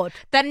 I would.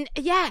 Then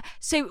yeah.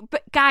 So,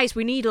 but guys,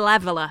 we need a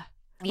leveler.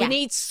 Yeah. We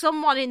need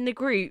someone in the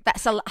group That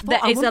is a wonder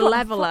what the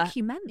leveler. fuck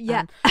You meant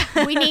Yeah.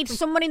 then. We need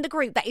someone in the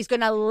group that is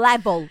going to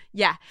level.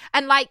 Yeah.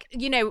 And like,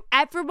 you know,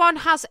 everyone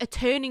has a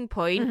turning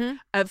point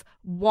of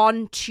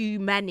one too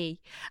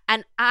many.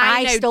 And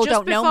I know still just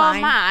don't know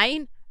before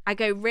mine. I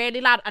go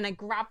really loud and I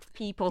grab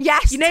people.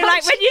 Yes, You know,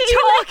 like when you're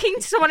talking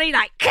to someone and you're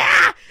like,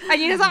 Gah!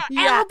 And you're just like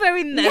Yeah.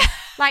 elbowing them.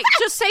 Like,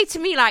 just say to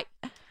me, like,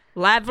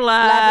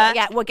 leveler.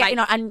 Yeah, we're getting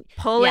like, on. And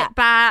pull yeah. it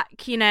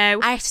back, you know.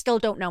 I still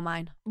don't know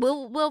mine.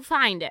 We'll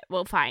find it.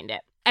 We'll find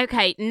it.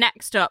 Okay,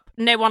 next up.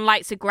 No one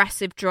likes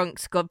aggressive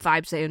drunks, good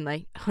vibes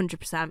only.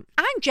 100%.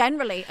 I'm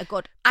generally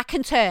I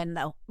can turn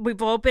though.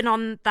 We've all been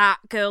on that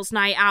girls'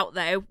 night out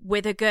though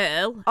with a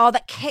girl Oh,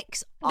 that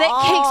kicks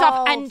kicks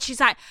off and she's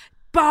like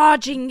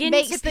barging into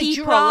Makes the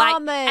people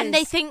dramas. like, and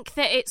they think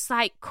that it's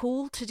like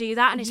cool to do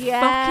that, and it's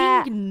Yeah.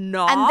 fucking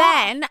not. And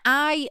then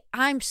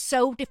I'm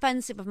so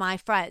defensive of my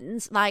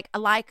friends.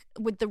 Like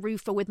with the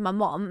roofer with my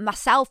mum,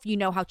 myself, you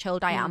know how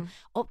chilled I am.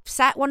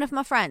 Upset one of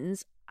my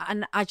friends,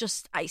 and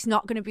it's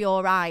not going to be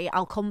all right.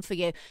 I'll come for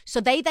you.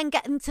 So they then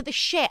get into the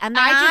shit, and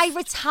then I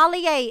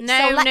retaliate.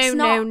 No, so let's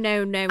no. I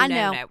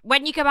know. No.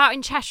 When you go out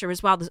in Cheshire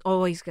as well, there's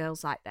always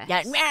girls like this.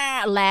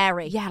 Yeah,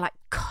 Larry. Yeah, like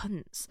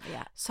cunts.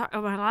 Yeah. Sorry,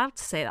 am I allowed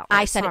to say that? I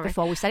word? said Sorry. it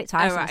before. We said it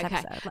twice Oh, in right, this okay.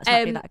 episode. Let's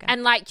not do that again.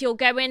 And like you'll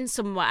go in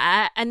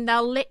somewhere and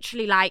they'll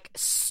literally like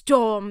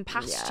storm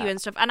past you and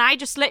stuff, and I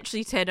just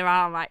literally turn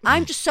around and like,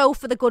 I'm just so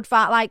for the good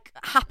vibe, like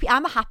happy.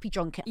 I'm a happy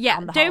drunk. yeah,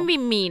 on the don't whole. be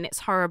mean.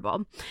 It's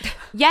horrible.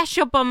 Yes,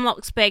 your bum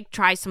looks big.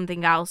 Try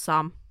something else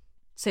on.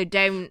 So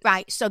don't.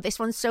 Right, so this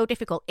one's so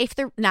difficult.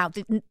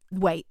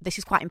 Wait, this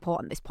is quite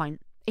important, this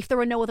point. If there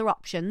are no other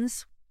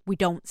options, we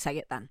don't say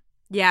it then.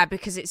 Yeah,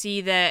 because it's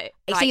either...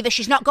 either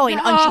she's not going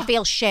and she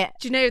feels shit.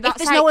 Do you know, if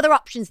there's no other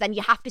options, then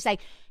you have to say...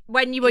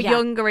 When you were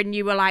younger and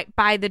you were like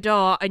by the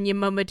door and your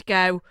mum would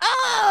go,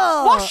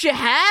 oh, wash your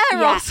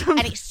hair or something.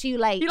 And it's too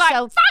late. You're like,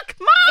 so fuck,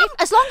 Mum!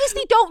 As long as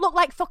they don't look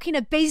like fucking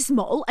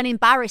abysmal and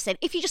embarrassing,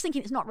 if you're just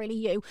thinking it's not really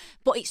you,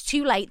 but it's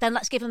too late, then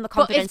let's give them the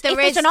confidence. But if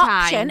there's an time,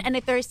 option and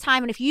if there is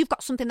time and if you've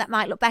got something that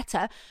might look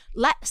better,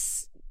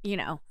 let's,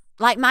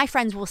 like my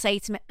friends will say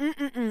to me,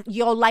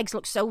 your legs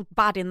look so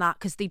bad in that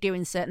because they're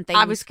doing certain things.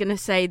 I was going to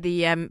say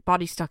the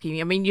body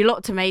stocking. I mean, you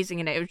looked amazing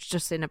in it. It was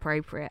just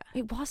inappropriate.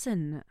 It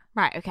wasn't.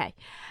 Right, okay.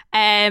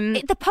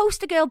 The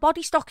poster girl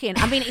body stocking.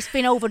 I mean, it's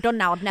been overdone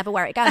now. I'd never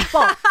wear it again.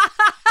 But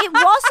it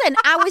wasn't.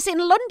 I was in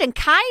London.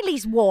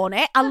 Kylie's worn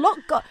it. I look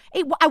good.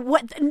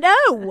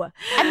 No.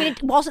 I mean,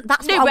 it wasn't.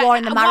 That's what I wore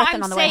in the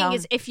marathon on the way home. What I'm saying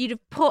is if you'd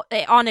have put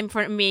it on in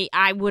front of me,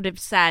 I would have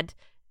said...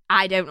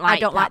 I don't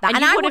like that.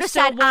 And I would have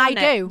said, I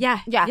do.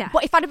 Yeah.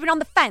 But if I'd have been on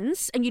the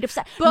fence and you'd have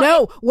said,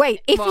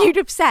 you'd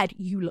have said,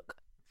 you look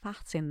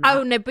fat in that.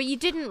 Oh, no, but you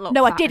didn't look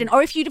No, fat I didn't.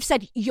 Or if you'd have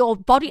said, your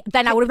body,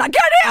 then I would have been like,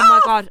 get it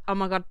off! Oh,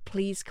 my God,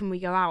 please, can we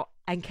go out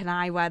and can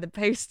I wear the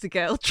poster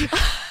girl dress?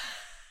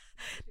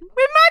 With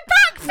my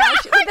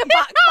backpack! With the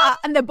backpack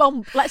and the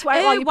bump. Let's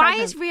wear it while you're Why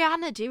pregnant. is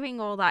Rihanna doing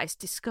all that? It's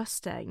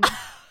disgusting.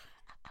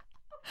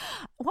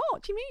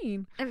 What do you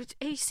mean? Have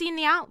you seen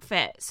the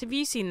outfits? Have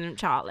you seen them,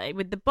 Charlie,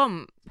 with the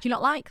bump? Do you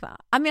not like that?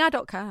 I mean, I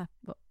don't care.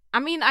 But I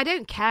mean, I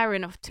don't care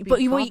enough to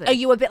be bothered. Are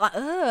you a bit like,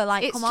 ugh,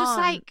 like, it's come just on.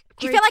 like,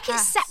 do you feel like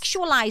it's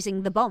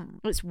sexualising the bump?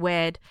 It's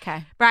weird.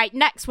 Okay. Right,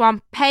 next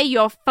one. Pay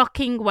your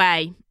fucking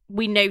way.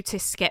 We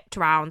noticed skipped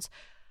rounds.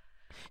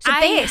 So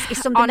this is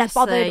something that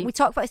bothered, we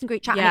talked about this in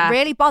group chat, and it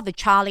really bothered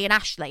Charlie and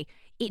Ashley.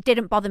 It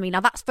didn't bother me. Now,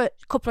 that's for a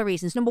couple of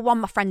reasons. Number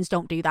one, my friends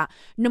don't do that.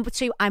 Number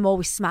two, I'm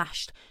always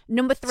smashed.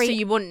 Number three... So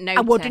you wouldn't notice?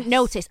 I wouldn't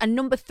notice. And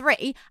number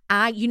three,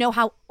 you know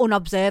how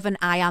unobservant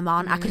I am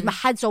on, because my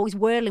head's always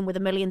whirling with a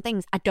million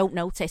things. I don't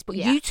notice. But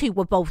you two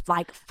were both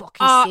like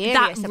fucking serious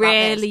that about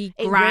really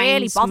this. It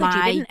grinds really bothered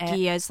my you, didn't it?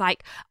 gears.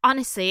 Like,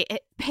 honestly,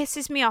 it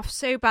pisses me off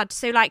so bad.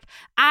 So, like,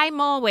 I'm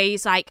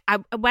always like,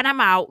 when I'm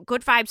out,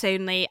 good vibes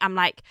only, I'm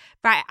like,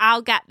 right,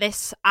 I'll get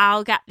this,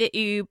 I'll get the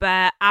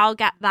Uber, I'll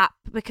get that,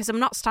 because I'm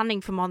not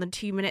standing for more than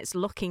 2 minutes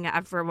looking at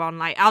everyone.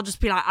 Like, I'll just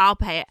be like, I'll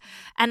pay it.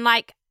 And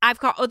like, I've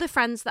got other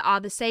friends that are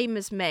the same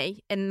as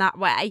me in that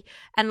way,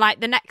 and like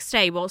the next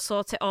day we'll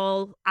sort it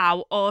all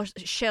out, or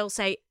she'll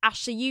say,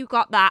 Ashley, you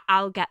got that,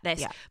 I'll get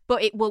this,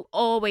 but it will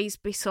always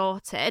be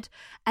sorted.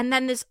 And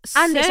then there's it's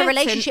a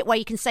relationship where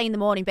you can say in the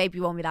morning, babe,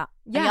 you owe me that.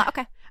 And you're like,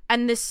 okay.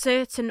 And there's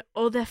certain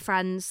other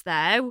friends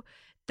though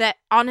that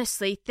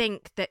honestly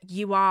think that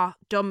you are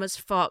dumb as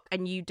fuck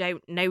and you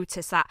don't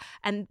notice that.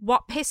 And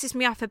what pisses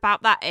me off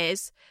about that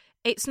is,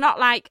 it's not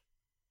like,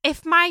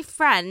 if my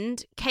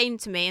friend came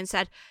to me and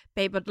said,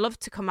 babe, I'd love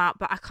to come out,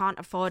 but I can't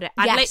afford it,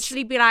 I'd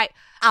literally be like,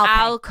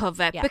 I'll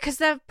cover. Yeah. Because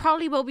there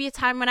probably will be a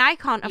time when I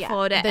can't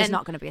afford it. There's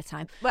not going to be a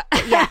time. But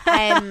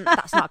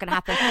that's not going to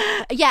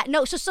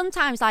happen. So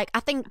sometimes, like, I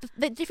think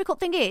the difficult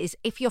thing is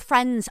if your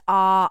friends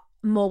are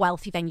more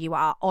wealthy than you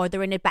are, or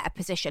they're in a better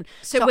position.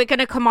 So we're going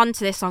to come on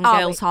to this on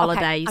girls'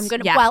 holidays. I'm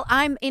going to. Well,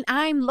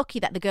 I'm lucky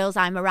that the girls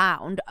I'm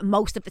around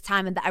most of the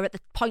time and that are at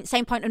the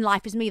same point in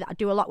life as me that I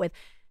do a lot with,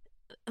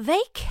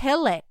 they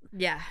kill it.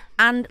 Yeah.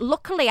 And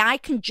luckily I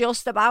can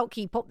just about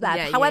keep up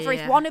there. However,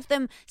 if one of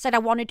them said I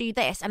want to do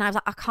this and I was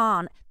like, I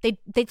can't,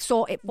 they'd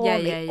sort it for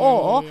me.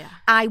 Or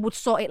I would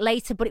sort it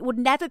later, but it would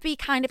never be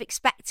kind of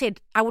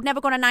expected. I would never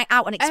go on a night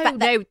out and expect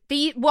that.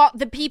 No,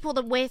 the people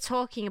that we're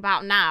talking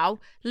about now,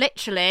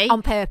 literally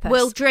on purpose,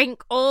 will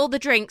drink all the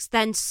drinks,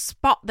 then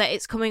spot that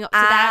it's coming up to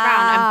their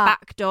round and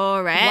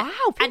backdoor it.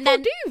 Wow, people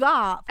do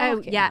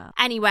that.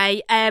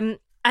 Anyway,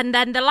 and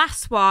then the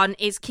last one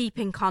is keep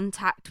in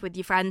contact with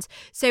your friends.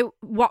 So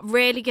what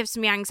really gives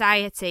me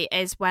anxiety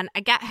is when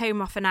I get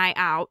home off a night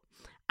out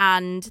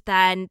and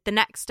then the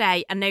next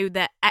day I know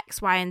that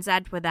X, Y and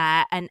Z were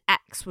there and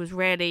X was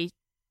really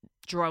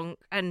drunk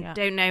and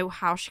don't know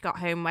how she got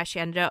home, where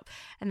she ended up.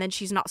 And then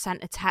she's not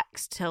sent a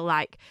text till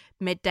like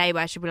midday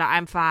where she'll be like,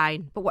 I'm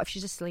fine. But what if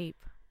she's asleep?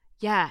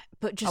 Yeah,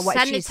 but just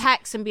send a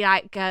text and be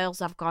like,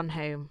 girls, I've gone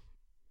home.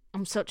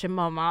 I'm such a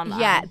mum, aren't I?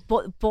 Yeah,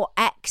 but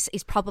X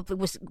was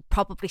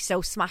probably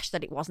so smashed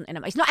that it wasn't in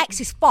him. It's not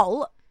X's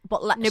fault,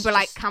 but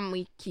can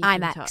we keep in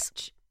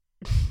touch?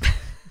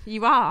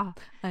 You are.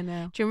 I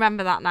know. Do you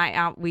remember that night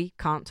out? We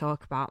can't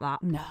talk about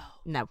that.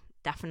 No,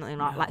 definitely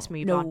not. Let's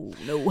move on.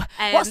 No. What's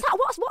that?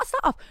 What's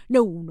that of?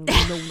 No.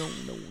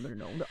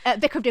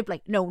 Vicar of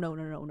Dibley. No. Do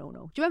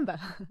you remember?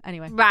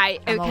 Anyway.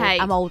 Right. Okay.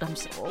 I'm old. I'm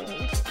so old.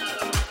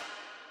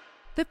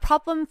 The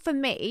problem for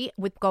me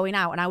with going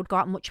out, and I would go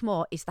out much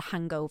more, is the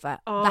hangover.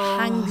 The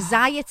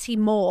anxiety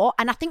more.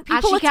 And I think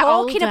people are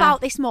talking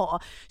about this more.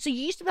 So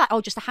you used to be like, oh,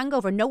 just a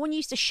hangover. And no one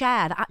used to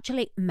share that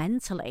actually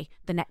mentally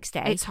the next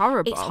day. It's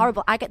horrible. It's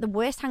horrible. I get the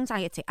worst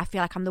anxiety. I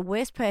feel like I'm the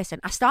worst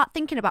person. I start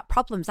thinking about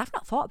problems I've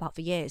not thought about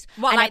for years.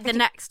 What, and like the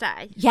next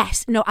day?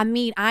 Yes. No, I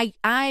mean, I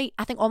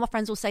think all my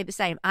friends will say the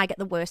same. I get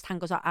the worst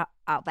hangovers out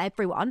of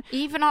everyone.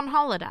 Even on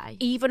holiday?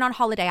 Even on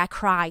holiday, I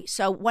cry.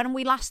 So when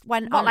we last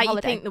went on like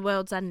holiday... you think the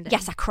world's ending?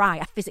 Yes, I cry.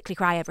 I physically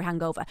cry every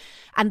hangover.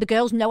 And the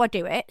girls know I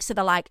do it, so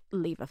they're like,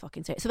 leave her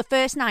fucking to it. So the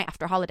first night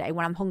after a holiday,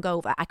 when I'm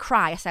hungover, I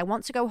cry. I say, I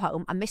want to go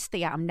home. I miss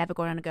Thea. I'm never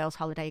going on a girls'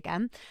 holiday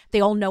again. They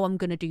all know I'm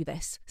going to do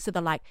this. So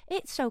they're like,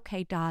 it's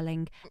okay,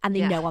 darling. And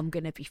they know I'm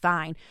going to be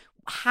fine.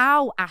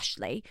 How,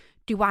 Ashley,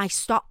 do I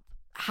stop?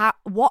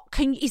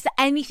 Is there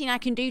anything I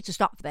can do to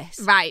stop this?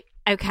 Right.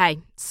 Okay.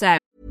 So.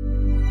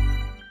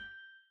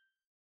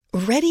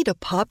 Ready to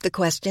pop the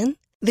question?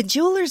 The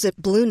jewelers at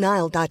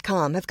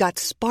BlueNile.com have got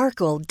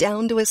sparkle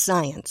down to a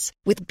science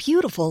with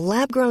beautiful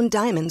lab-grown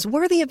diamonds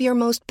worthy of your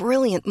most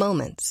brilliant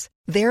moments.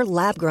 Their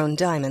lab-grown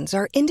diamonds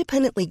are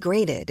independently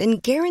graded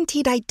and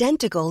guaranteed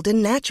identical to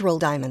natural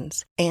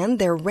diamonds, and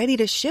they're ready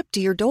to ship to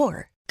your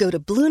door. Go to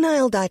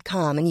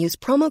BlueNile.com and use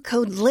promo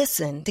code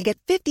LISTEN to get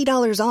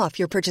 $50 off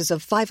your purchase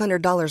of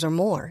 $500 or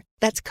more.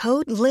 That's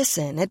code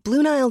LISTEN at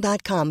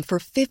BlueNile.com for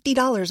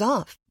 $50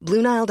 off.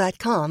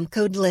 BlueNile.com,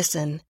 code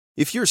LISTEN.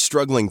 If you're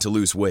struggling to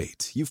lose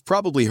weight, you've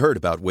probably heard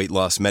about weight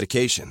loss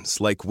medications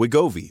like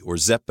Wegovy or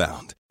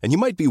Zepbound, and you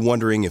might be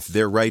wondering if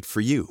they're right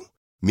for you.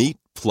 Meet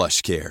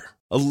PlushCare,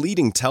 a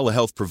leading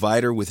telehealth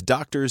provider with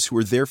doctors who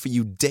are there for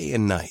you day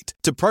and night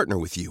to partner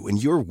with you in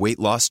your weight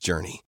loss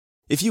journey.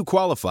 If you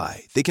qualify,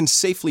 they can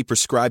safely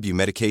prescribe you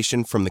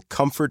medication from the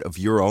comfort of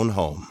your own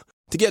home.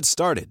 To get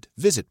started,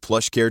 visit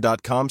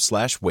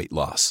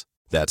plushcare.com/weightloss.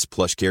 That's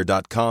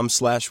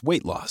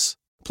plushcare.com/weightloss.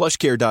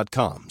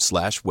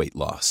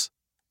 plushcare.com/weightloss.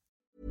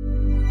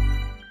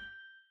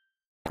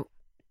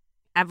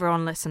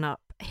 Everyone listen up.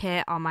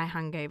 Here are my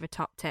hangover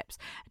top tips.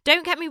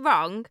 Don't get me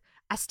wrong,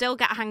 I still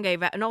get a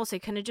hangover. And also,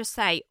 can I just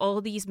say, all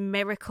these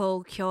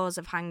miracle cures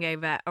of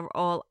hangover are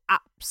all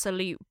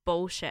absolute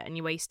bullshit and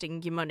you're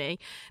wasting your money.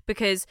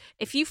 Because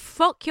if you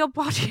fuck your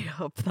body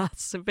up that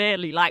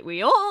severely, like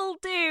we all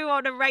do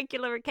on a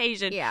regular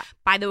occasion,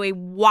 by the way,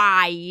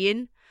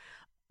 wine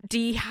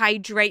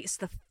dehydrates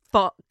the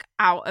fuck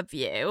out of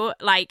you.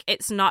 Like,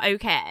 it's not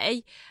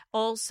okay.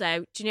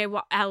 Also, do you know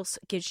what else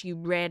gives you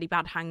really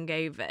bad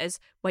hangovers?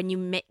 When you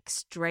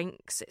mix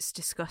drinks. It's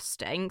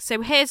disgusting.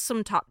 So here's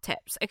some top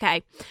tips.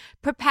 Okay,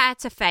 prepare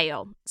to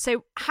fail.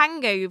 So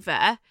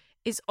hangover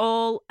is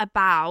all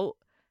about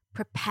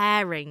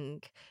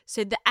preparing.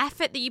 So the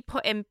effort that you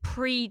put in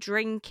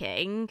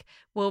pre-drinking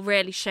will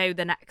really show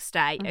the next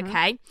day.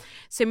 Okay,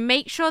 so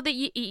make sure that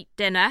you eat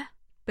dinner,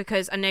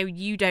 because I know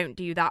you don't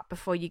do that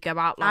before you go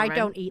out, Lauren. I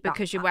don't eat that.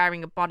 Because you're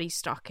wearing a body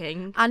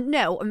stocking. And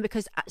no, and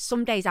because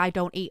some days I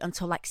don't eat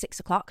until like 6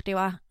 o'clock, do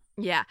I?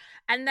 Yeah.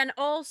 And then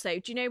also,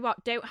 do you know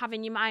what? Don't have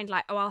in your mind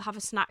like, oh, I'll have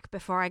a snack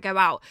before I go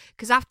out.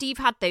 Because after you've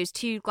had those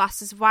 2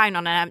 glasses of wine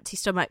on an empty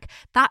stomach,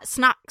 that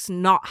snack's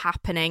not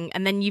happening.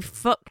 And then you've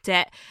fucked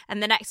it.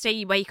 And the next day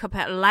you wake up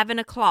at 11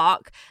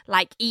 o'clock,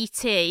 like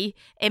E.T.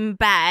 in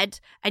bed,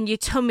 and your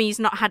tummy's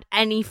not had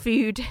any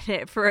food in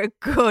it for a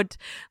good,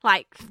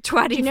 like, 24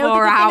 hours. You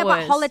know the thing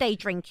about holiday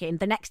drinking?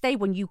 The next day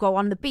when you go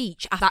on the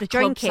beach after that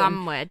drinking. Club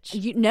sandwich.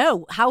 You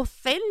know how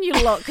thin you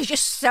look because you're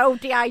so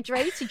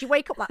dehydrated. You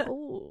wake up like,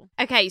 ooh.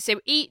 Okay, so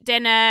eat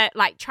dinner,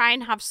 like try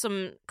and have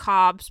some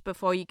carbs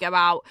before you go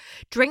out.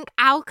 Drink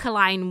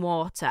alkaline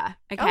water,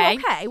 okay? Oh,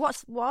 okay.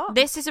 What?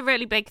 This is a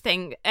really big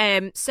thing.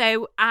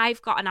 So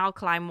I've got an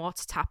alkaline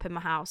water tap in my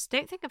house.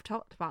 Don't think I've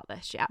talked about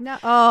this yet. No.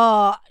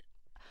 Oh,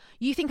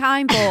 you think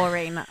I'm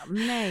boring?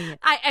 Mate.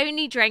 I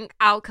only drink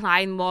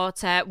alkaline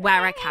water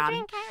where I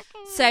can.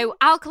 So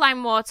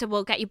alkaline water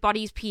will get your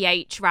body's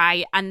pH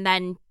right, and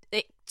then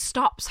it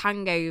stops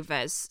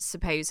hangovers,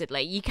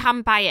 supposedly. You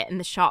can buy it in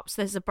the shops.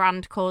 There's a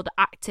brand called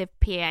Active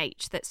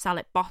pH that sell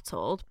it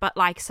bottled, but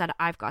like I said,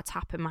 I've got a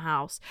tap in my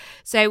house.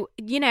 So,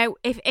 you know,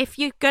 if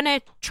you're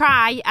gonna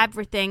try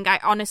everything,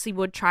 I honestly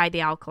would try the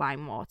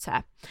alkaline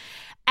water.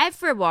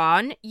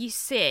 Everyone you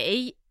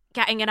see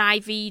getting an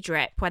IV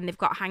drip when they've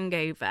got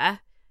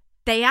hangover,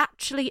 they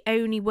actually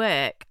only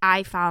work,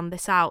 I found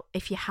this out,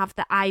 if you have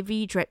the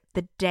IV drip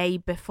the day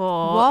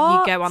before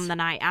you go on the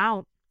night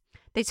out.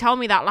 They told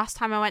me that last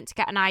time I went to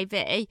get an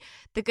IV,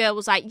 the girl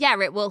was like, yeah,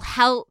 it will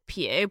help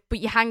you, but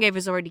your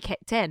hangover's already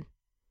kicked in.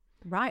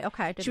 Right,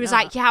 okay. She was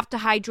like, you have to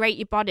hydrate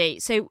your body.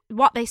 So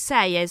what they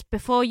say is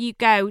before you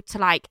go to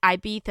like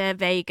Ibiza,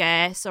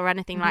 Vegas or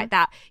anything like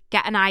that,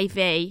 get an IV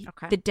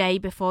the day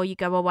before you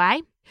go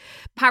away.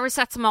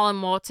 Paracetamol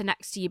and water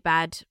next to your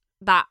bed.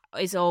 That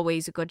is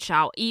always a good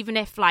shout. Even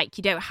if like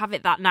you don't have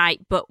it that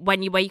night, but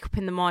when you wake up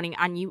in the morning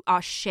and you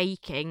are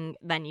shaking,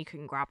 then you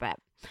can grab it.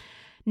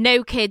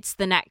 No kids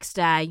the next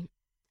day.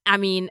 I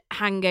mean,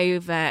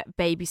 hangover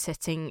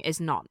babysitting is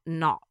not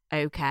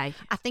okay.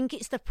 I think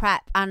it's the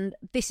prep, and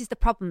this is the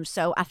problem.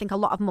 So I think a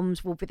lot of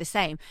mums will be the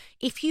same.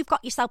 If you've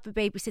got yourself a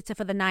babysitter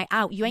for the night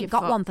out, you ain't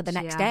got one for the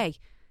next day.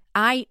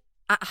 I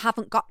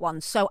haven't got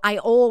one. So I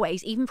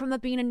always, even from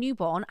being a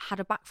newborn, had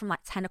her back from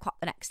like 10 o'clock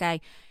the next day.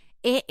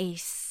 It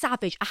is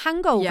savage. A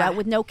hangover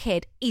with no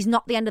kid is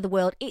not the end of the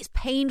world. It's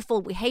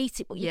painful. We hate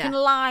it, but you can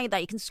lie there.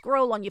 You can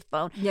scroll on your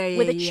phone.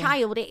 With a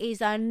child, it is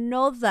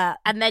another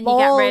And then you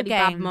get really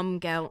bad mum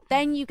guilt.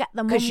 Then you get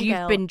the mum guilt. Because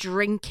you've been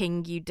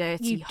drinking, you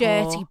dirty You whore.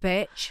 dirty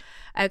bitch.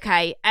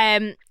 Okay.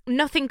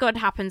 Nothing good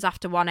happens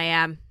after 1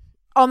 a.m.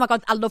 Oh my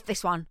God, I love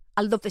this one.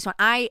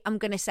 I am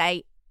going to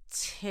say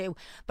 2,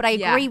 but I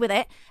agree with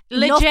it.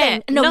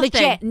 Legit.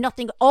 Legit.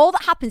 Nothing. All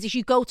that happens is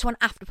you go to an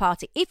after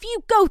party. If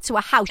you go to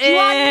a house, you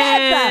are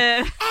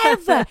never,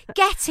 ever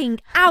getting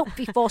out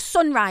before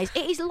sunrise.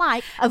 It is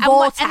like a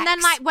vortex. And then,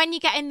 like, when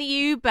you get in the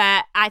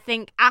Uber, I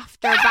think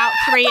after about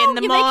 3 in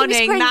the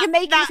morning, you're making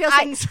me feel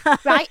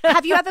sick. Right?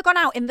 Have you ever gone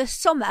out in the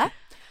summer?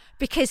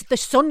 Because the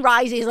sun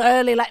rises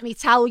early, let me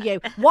tell you.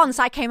 Once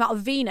I came out of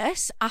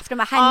Venus after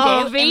my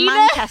hen do in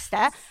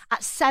Manchester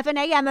at 7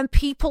 a.m. and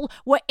people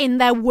were in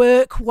their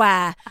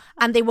workwear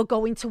and they were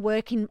going to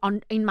work in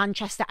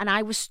Manchester, and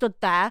I was stood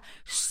there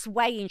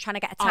swaying trying to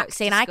get a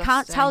taxi, and I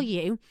can't tell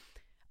you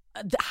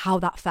how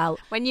that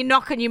felt. When you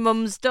knock on your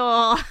mum's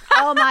door.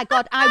 Oh my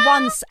God. I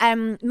once,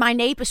 my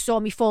neighbours saw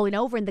me falling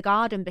over in the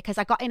garden because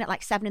I got in at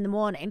like 7 in the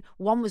morning.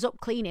 One was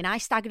up cleaning. I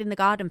staggered in the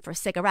garden for a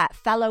cigarette,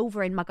 fell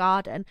over in my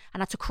garden,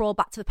 and had to crawl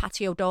back to the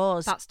patio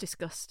doors. That's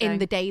disgusting. In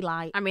the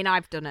daylight. I mean,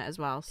 I've done it as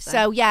well.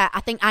 So yeah,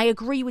 I think I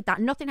agree with that.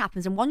 Nothing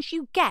happens. And once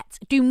you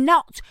do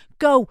not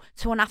go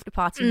to an after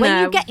party.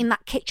 When you get in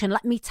that kitchen,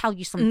 let me tell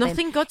you something.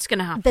 Nothing good's going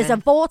to happen. There's a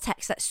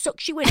vortex that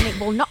sucks you in and it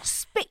will not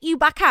spit you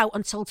back out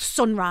until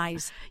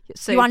sunrise.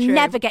 So you are true.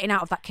 never getting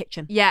out of that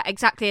kitchen. Yeah,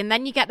 exactly. And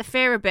then you get the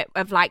fear a bit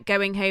of like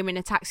going home in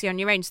a taxi on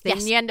your own. So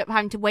then you end up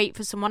having to wait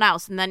for someone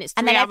else, and then it's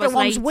 3 hours later. And then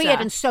everyone's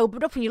weird and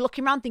sobered up, and you're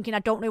looking around thinking, I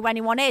don't know who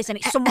anyone is, and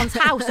it's someone's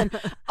house, and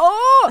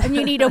and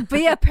you need a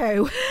beer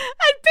poo.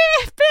 A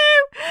beer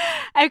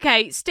poo.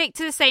 Okay, stick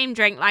to the same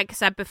drink like I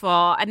said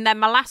before. And then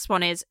my last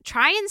one is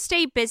try and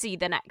stay busy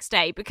the next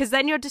day, because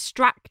then you're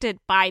distracted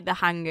by the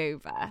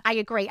hangover. I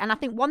agree. And I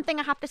think one thing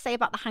I have to say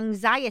about the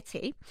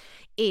anxiety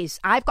is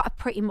I've got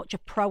pretty much a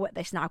pro at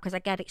this now because I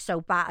get it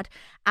so bad.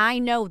 I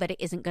know that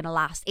it isn't going to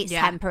last. It's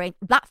temporary.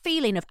 That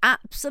feeling of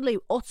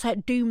absolute, utter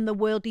doom, the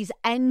world is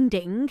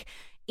ending,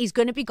 is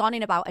going to be gone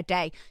in about a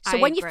day. So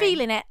when you're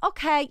feeling it,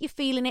 okay, you're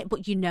feeling it,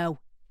 but you know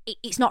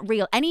it's not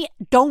real.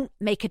 Don't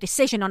make a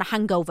decision on a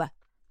hangover.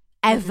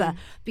 Ever,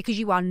 because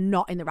you are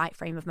not in the right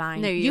frame of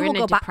mind. No, you will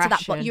go back to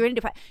that, but you're in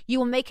depression. You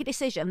will make a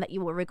decision that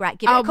you will regret.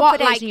 Give it a couple of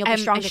days and you'll be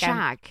strong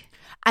again.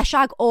 A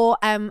shag or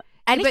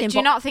anything. But do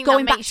you not think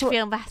that makes you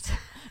feel better?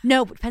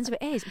 No, but it depends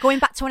what it is. Going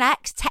back to an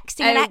ex,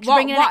 texting an ex,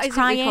 ringing an ex, crying.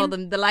 What is it we call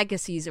them? The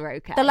legacies are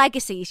okay. The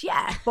legacies,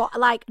 yeah. But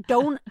like,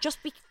 don't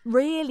just be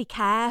really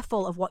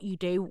careful of what you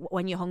do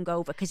when you're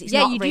hungover, because it's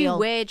not real. Yeah, you do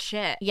weird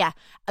shit. Yeah.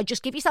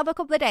 Just give yourself a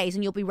couple of days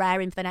and you'll be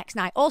raring for the next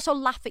night. Also,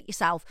 laugh at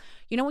yourself.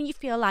 You know when you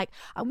feel like,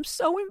 I'm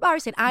so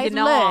embarrassing. I've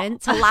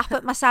learned to laugh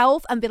at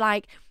myself and be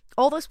like,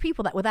 all those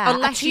people that were there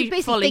are too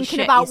busy thinking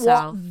about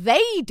what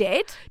they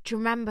did. Do you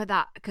remember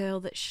that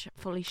girl that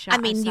fully shot herself?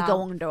 I mean, you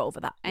go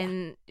over that.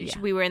 And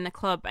we were in the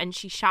club and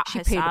she shot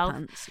herself.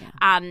 Pants,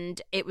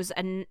 and it was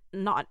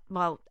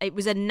it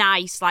was a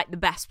nice, like the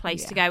best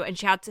place to go. And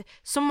she had to,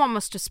 someone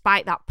must have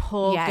spiked that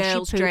poor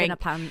girl's drink. In her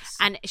pants.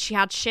 And she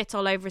had shit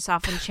all over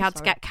herself and she had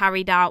to get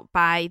carried out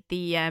by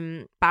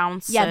the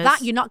bouncers. Yeah,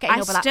 that you're not getting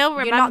over that. I still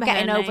remember you're not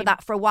getting over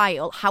that for a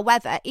while.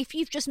 However, if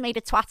you've just made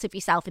a twat of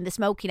yourself in the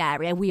smoking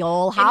area, we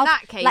all have. In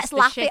that case, let's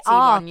laugh it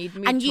off. You'd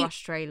move to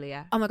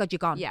Australia. Oh my God, you're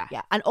gone. Yeah.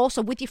 And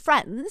also with your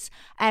friends,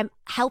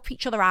 help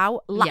each other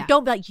out.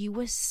 Don't be like, you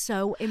were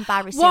so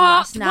embarrassing Why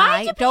last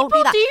night. do Don't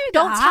people be that. do that?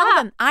 Don't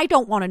tell them. I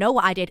don't want to know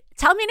what I did.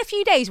 Tell me in a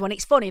few days when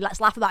it's funny. Let's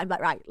laugh at that and be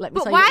like, right, let me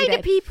tell you what you did. But why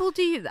do people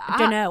do that? I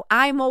don't know.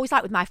 I'm always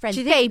like with my friends.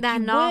 Do you think they're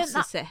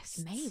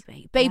narcissists?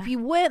 Maybe. Babe, you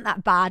weren't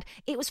that bad.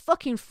 It was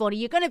fucking funny.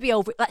 You're going to be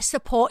over it. Let's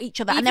support each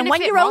other. Even and then if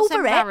when it you're was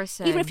over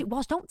embarrassing. it, even if it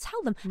was, don't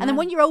tell them. And then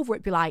when you're over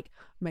it, be like,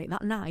 mate,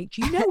 that night,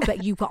 you know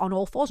that you got on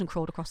all fours and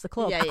crawled across the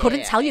club. I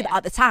couldn't tell you that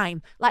at the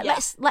time. Like,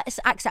 let's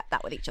accept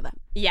that with each other.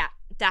 Yeah,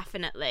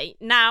 definitely.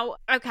 Now,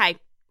 okay,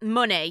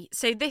 money.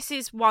 So this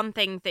is one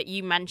thing that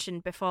you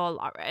mentioned before,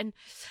 Lauren.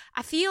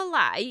 I feel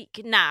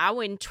like now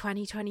in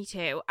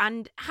 2022,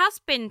 and has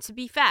been, to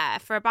be fair,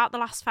 for about the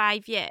last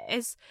 5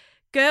 years,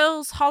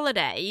 girls'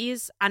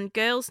 holidays and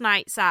girls'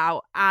 nights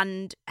out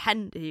and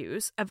hen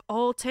do's have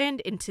all turned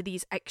into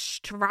these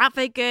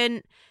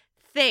extravagant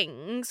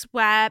things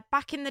where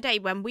back in the day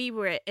when we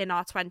were in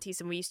our 20s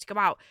and we used to go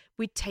out,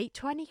 we'd take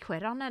 20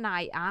 quid on a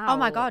night out. Oh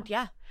my God,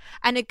 yeah.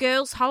 And a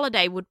girl's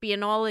holiday would be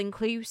an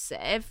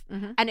all-inclusive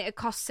and it would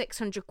cost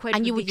 600 quid.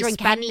 And you would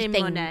drink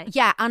anything. Money.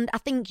 Yeah, and I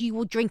think you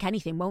will drink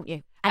anything, won't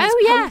you? And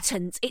it's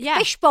potent. It's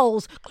fish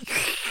bowls.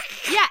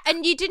 Yeah,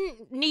 and you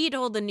didn't need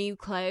all the new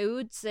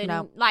clothes, and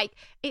No. like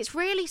it's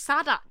really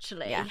sad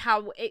actually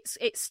how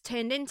it's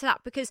turned into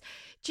that. Because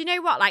do you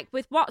know what? Like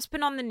with what's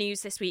been on the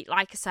news this week,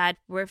 like I said,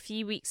 we're a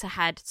few weeks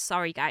ahead.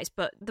 Sorry guys,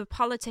 but the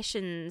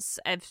politicians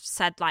have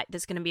said like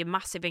there's going to be a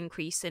massive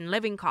increase in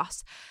living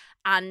costs,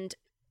 and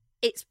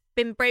it's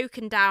been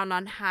broken down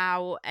on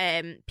how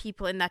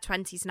people in their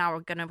 20s now are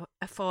going to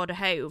afford a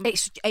home.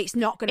 It's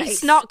not going to.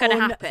 It's not going to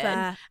unfair.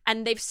 happen.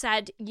 And they've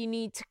said you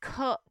need to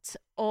cut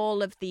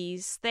all of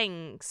these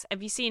things.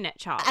 Have you seen it,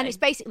 Charlie? And it's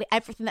basically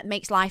everything that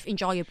makes life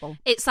enjoyable.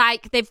 It's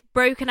like they've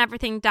broken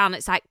everything down.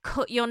 It's like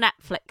cut your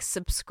Netflix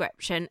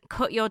subscription,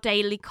 cut your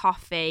daily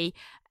coffee,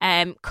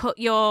 cut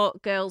your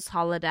girls'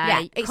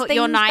 holiday, it's cut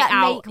your things night that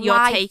out, make your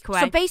life- takeaway.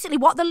 So basically,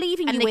 what they're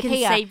leaving And you they with can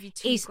here save you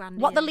is $2,000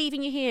 what a they're year.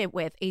 leaving you here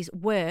with is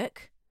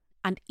work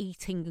and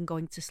eating and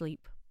going to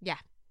sleep. Yeah.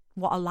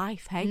 What a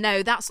life, hey?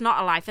 No, that's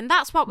not a life. And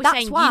that's what we're That's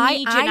saying. why you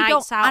need your I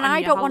nights don't, out and on I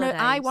your don't want to. I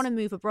holidays. want to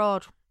move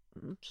abroad.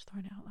 I'm just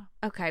throwing it out there.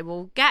 Okay,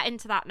 we'll get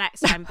into that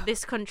next time, but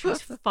this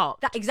country's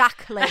fucked.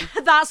 Exactly.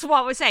 That's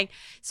what we're saying.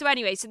 So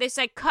anyway, so they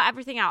said cut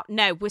everything out.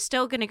 No, we're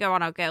still going to go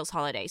on our girls'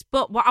 holidays.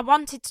 But what I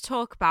wanted to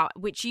talk about,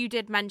 which you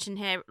did mention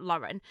here,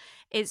 Lauren,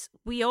 is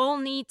we all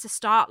need to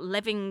start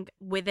living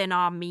within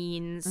our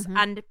means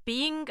and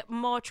being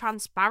more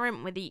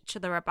transparent with each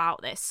other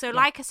about this. So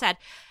like I said,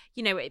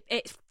 you know,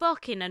 it's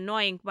fucking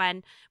annoying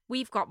when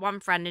we've got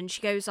one friend and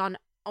she goes on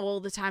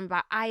all the time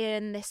about I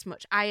earn this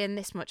much,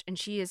 and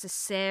she is a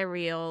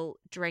serial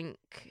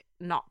drink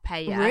not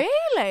payer.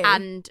 Really?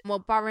 And we're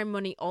borrowing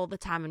money all the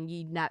time, and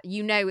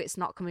you know it's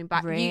not coming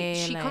back. She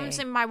Really? comes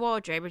in my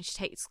wardrobe and she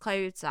takes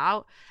clothes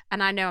out,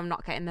 and I know I'm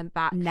not getting them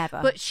back. Never.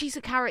 But she's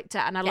a character,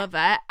 and I love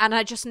her, and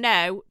I just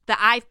know that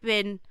I've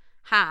been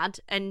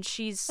had, and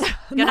she's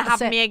gonna That's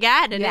have it. me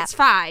again, and Yeah. it's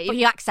fine. But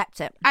you accept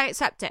it. I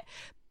accept it.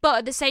 But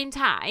at the same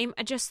time,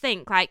 I just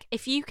think, like,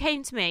 if you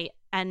came to me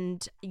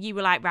and you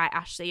were like, right,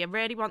 Ashley, I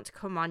really want to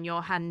come on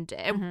your hand,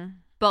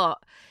 but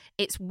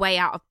it's way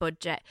out of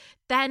budget,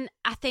 then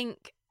I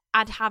think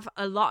I'd have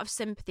a lot of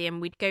sympathy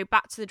and we'd go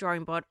back to the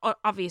drawing board.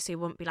 Obviously, I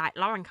wouldn't be like,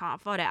 Lauren can't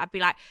afford it. I'd be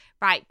like,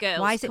 right, girls,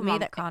 Why is it come me on.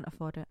 that can't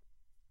afford it?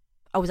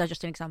 Oh, was that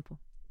just an example?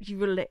 You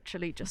were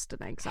literally just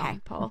an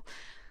example.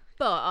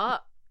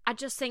 But I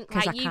just think,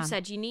 'Cause like I you can.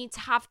 said, you need to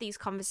have these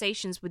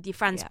conversations with your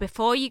friends Yeah.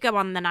 before you go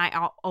on the night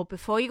out or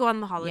before you go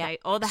on the holiday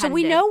or the So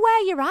we hen-do. know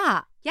where you're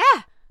at.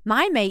 Yeah.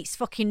 My mates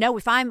fucking know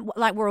if I'm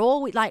like, we're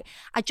all like,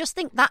 I just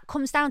think that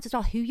comes down to as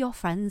well who your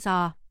friends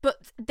are. But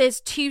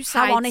there's two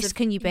sides. honest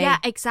can you be? Yeah,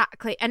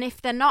 exactly. And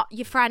if they're not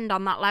your friend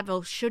on that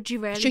level, should you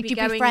really Should be you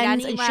going be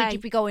friends anyway? and should you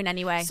be going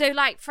anyway? So,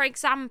 like, for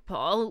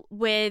example,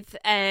 with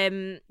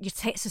Your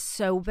tits are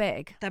so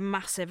big. they're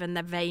massive and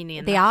they're veiny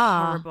and They they're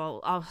are. horrible.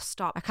 Oh,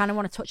 stop. I kind of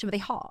want to touch them. Are they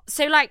hot?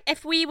 So, like,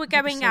 if we were They'd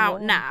be going so out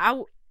warm.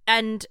 now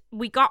and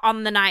we got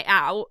on the night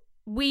out,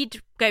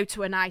 we'd go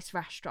to a nice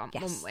restaurant,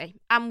 Yes. wouldn't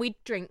we? And we'd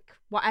drink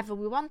whatever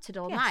we wanted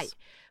all Yes. night.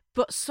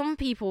 But some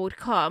people would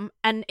come,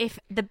 and if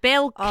the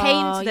bill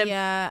came to them,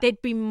 yeah.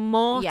 they'd be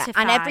mortified.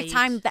 Yeah, and every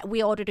time that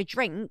we ordered a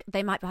drink,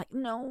 they might be like,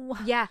 no,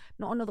 yeah,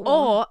 not another one.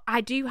 or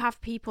I do have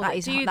people That that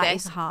is- do that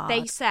this. is hard.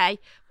 They say,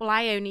 "Well,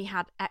 I only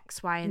had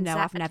X, Y, and No, Z."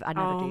 I never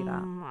do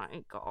that. Oh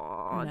my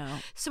god! No.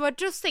 So I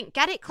just think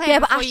get it clear. Yeah,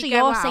 but before actually, you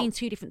go you're out. saying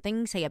two different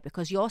things here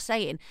because you're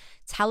saying,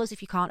 tell us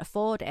if you can't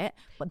afford it,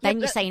 but then Yeah,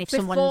 you're but saying if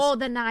before someone's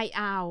the night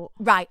out.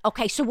 right,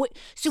 okay, so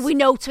we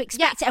know to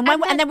expect Yeah, it, and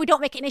when and and then we don't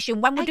make it an issue.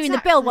 And when we're doing the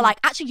bill, we're Exactly. like,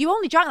 actually, you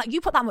only drank like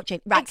you put that much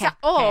in, right? okay,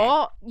 okay.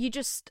 Or you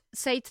just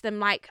say to them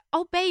like,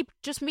 "Oh, babe,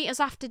 just meet us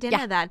after dinner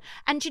Yeah. then."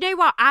 And you know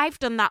what? I've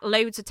done that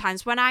loads of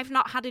times when I've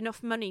not had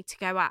enough money to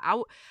go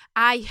out.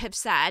 I have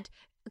said,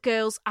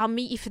 "Girls, I'll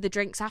meet you for the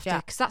drinks after Yeah.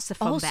 because that's the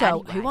fun Also, bit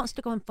anyway." who wants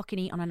to go and fucking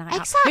eat on a night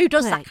out? Who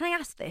does that? Exactly. Can I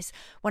ask this?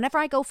 Whenever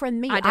I go for a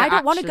meal, I I don't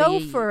don't want to go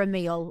actually for a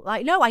meal.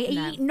 Like, no, I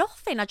No. eat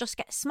nothing. I just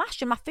get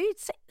smashed and my food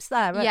sits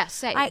there. Yeah,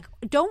 same. Like,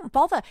 don't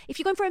bother. If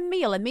you're going for a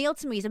meal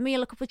to me is a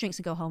meal, a couple of drinks,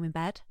 and go home in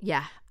bed.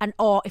 Yeah. And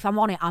or if I'm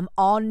on it, I'm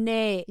on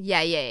it.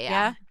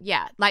 Yeah.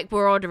 Like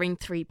we're ordering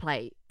 3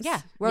 plates.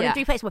 Yeah, we're on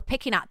 3 plates. We're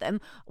picking at them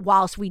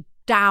whilst we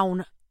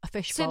down a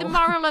fishbowl. So the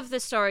moral of the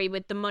story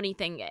with the money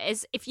thing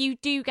is, if you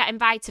do get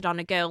invited on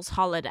a girl's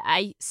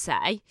holiday,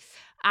 say,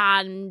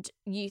 and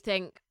you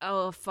think,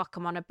 "Oh fuck,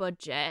 I'm on a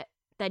budget,"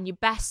 then you're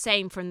best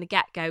saying from the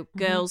get-go,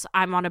 "Girls,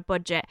 I'm on a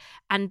budget,"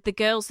 and the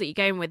girls that you're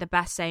going with are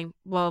best saying,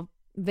 "Well,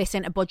 this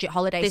ain't a budget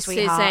holiday, this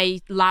sweetheart.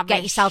 is a lavish."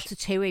 Get yourself to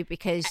TUI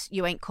because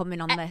you ain't coming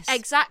on this.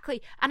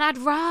 Exactly, and I'd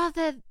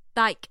rather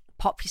like.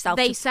 Pop yourself.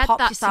 They to, said pop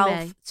that to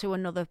yourself me. to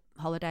another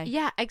holiday.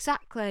 Yeah,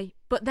 exactly.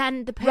 But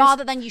then the person,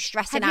 Rather than you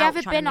stressing have out. you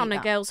ever trying to been on meet a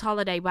that. girl's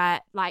holiday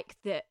where like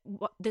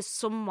there's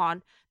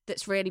someone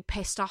that's really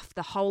pissed off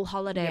the whole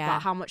holiday Yeah.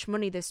 about how much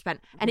money they've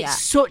spent, and Yeah.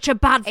 it's such a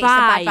bad vibe. It's a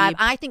bad vibe.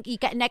 I think you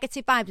get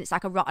negative vibes. It's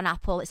like a rotten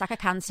apple. It's like a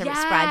cancer. It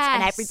spreads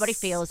and Yes. everybody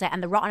feels it.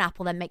 And the rotten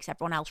apple then makes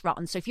everyone else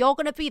rotten. So if you're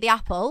going to be the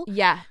apple,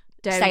 Yeah,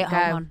 don't Stay at go.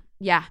 home, hon.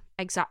 Yeah,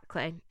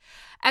 exactly.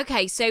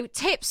 Okay, so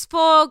tips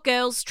for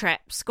girls'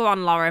 trips. Go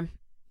on, Lauren.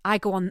 I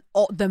go on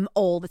them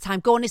all the time.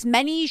 Go on as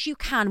many as you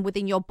can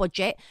within your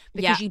budget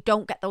because you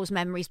don't get those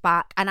memories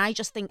back. And I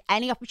just think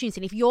any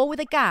opportunity, and if you're with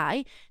a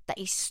guy that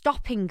is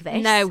stopping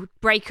this... No,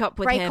 break up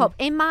with him. Break up.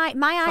 In my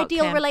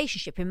ideal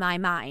relationship, in my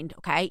mind,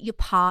 okay, your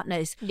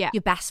partners,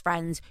 your best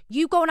friends,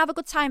 you go and have a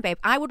good time, babe.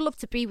 I would love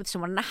to be with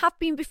someone, and I have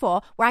been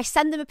before, where I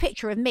send them a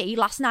picture of me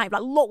last night,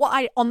 like, look what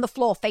I on the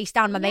floor, face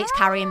down, my mate's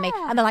carrying me.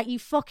 And they're like, you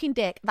fucking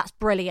dick, that's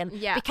brilliant.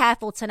 Yeah. Be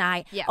careful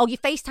tonight. Yeah. Or you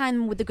FaceTime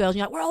them with the girls, and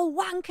you're like, we're all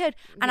wankered.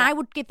 And I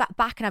would give that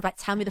back, and I'd be like,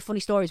 tell me the funny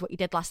stories, what you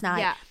did last night.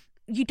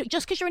 Yeah.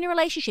 Just because you're in a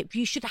relationship,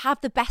 you should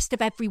have the best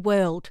of every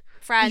world.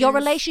 Friends, your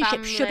relationship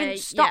family, shouldn't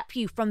stop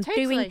you from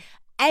doing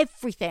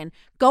everything.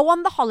 Go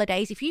on the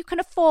holidays. If you can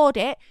afford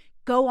it,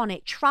 go on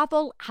it.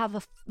 Travel, have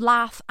a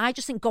laugh. I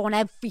just think go on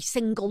every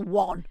single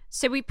one.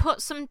 So we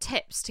put some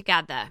tips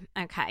together.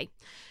 Okay.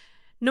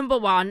 Number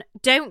 1,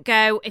 don't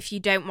go if you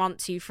don't want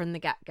to from the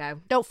get-go.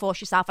 Don't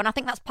force yourself. And I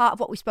think that's part of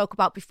what we spoke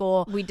about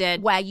before. We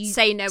did. Where you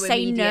say no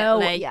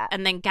immediately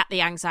and then get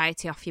the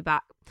anxiety off your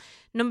back.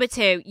 Number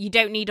 2, you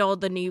don't need all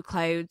the new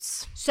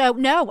clothes. So,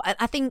 no,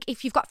 I think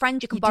if you've got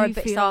friends, you can borrow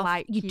bits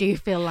off. You do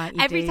feel like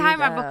you every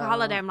time I book a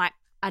holiday, I'm like,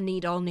 I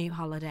need all new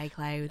holiday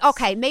clothes.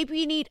 Okay, maybe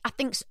you need, I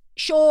think,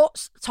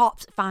 shorts,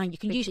 tops, fine. You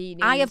can bikinis. use.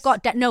 I've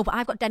got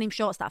denim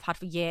shorts that I've had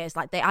for years.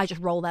 Like I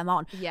just roll them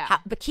on. Yeah.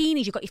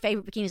 Bikinis, you've got your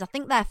favourite bikinis. I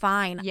think they're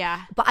fine.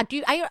 Yeah. But I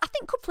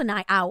think couple of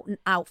night out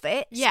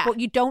outfits. Yeah. But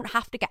you don't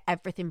have to get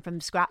everything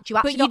from scratch. You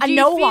actually but you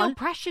don't. Do feel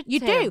pressured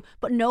you to. do,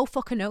 but no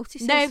fucker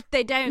notices. No,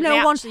 they don't. No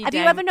they one. Have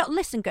you ever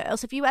listen,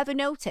 girls? Have you ever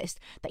noticed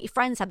that your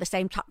friends had the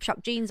same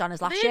Topshop jeans on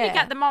as last year? They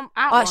get them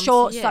out.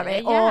 Shorts, sorry.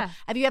 Yeah. Or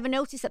have you ever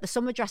noticed that the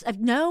summer dress?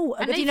 No.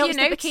 And have you noticed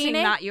the bikini?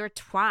 That, you're a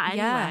twat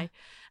anyway.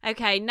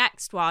 Okay,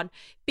 next one.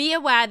 Be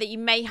aware that you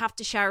may have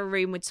to share a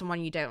room with someone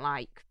you don't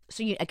like.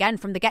 So you, again,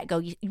 from the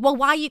get-go,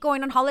 why are you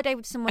going on holiday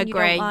with someone you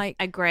don't like?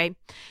 Agree.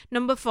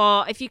 Number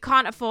 4, if you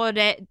can't afford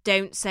it,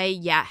 don't say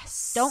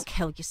yes. Don't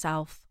kill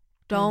yourself.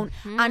 Don't.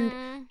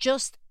 And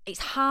just, it's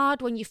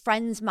hard when your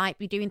friends might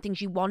be doing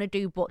things you want to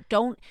do, but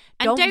don't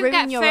ruin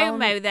get your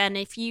FOMO own... then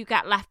if you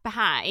get left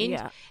behind.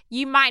 Yeah.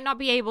 You might not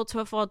be able to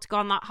afford to go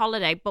on that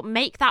holiday, but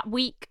make that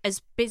week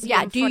as busy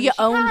and do fun your as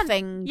you own can.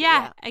 thing.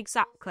 Yeah,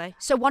 exactly.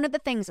 So one of the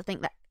things I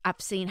think that I've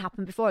seen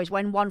happen before is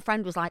when one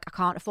friend was like, I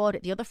can't afford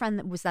it, the other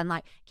friend was then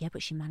like, yeah,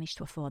 but she managed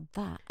to afford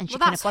that. And she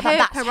can afford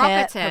that.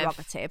 That's her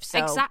prerogative. So.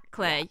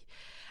 Exactly.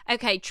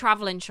 Okay,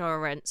 travel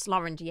insurance.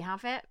 Lauren, do you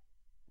have it?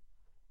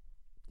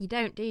 You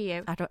don't, do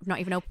you? I don't. Not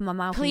even open my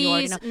mouth.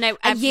 Please, no.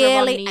 A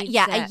yearly,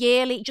 a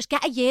yearly. Just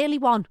get a yearly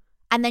one,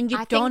 and then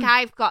you're done.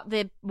 I think I've got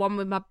the one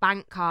with my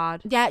bank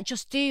card. Yeah,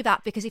 just do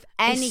that because if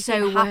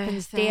anything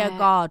happens, dear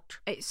God,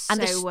 it's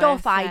and the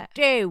stuff I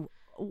do.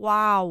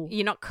 Wow.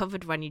 You're not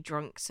covered when you're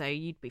drunk, so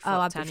you'd be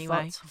fucked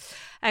anyway. Fucked.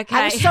 Okay.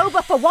 I was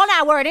sober for 1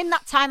 hour, and in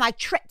that time, I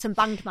tripped and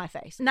banged my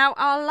face. Now,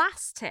 our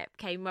last tip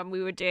came when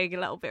we were doing a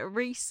little bit of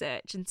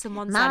research, and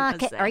someone sent us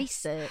this. Market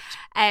research.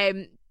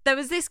 There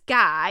was this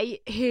guy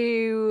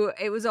who,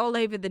 it was all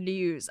over the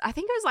news. I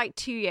think it was like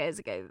 2 years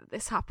ago that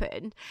this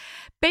happened.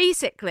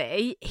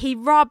 Basically, he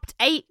robbed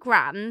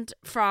 $8,000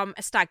 from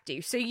a stag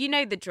do. So you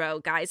know the drill,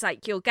 guys.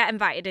 Like, you'll get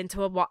invited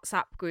into a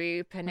WhatsApp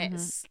group and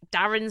it's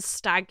Darren's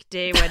stag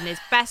do and his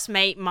best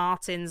mate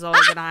Martin's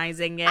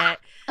organising it.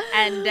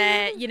 And,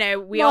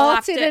 we all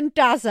have to... Martin and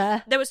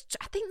Dazza.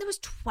 I think there was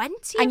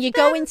 20 And you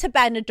go into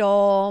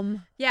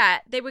Benidorm. Yeah,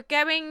 they were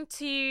going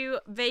to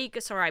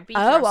Vegas or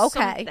Ibiza or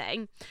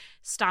something.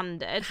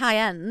 Standard. High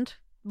end.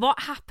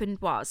 What happened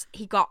was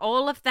he got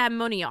all of their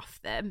money off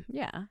them.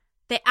 Yeah.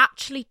 They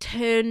actually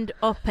turned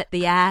up at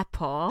the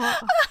airport.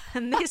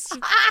 And this...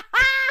 Look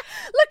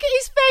at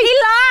his face. He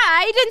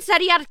lied and said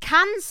he had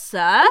cancer.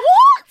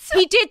 What?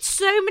 He did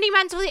so many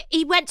mental...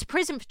 He went to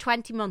prison for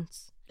 20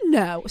 months.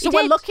 No. So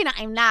we're looking at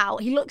him now.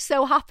 He looks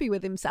so happy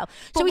with himself.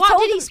 But so what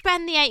did he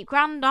spend the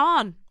 $8,000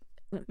 on?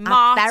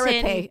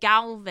 Martin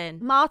Galvin.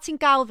 Martin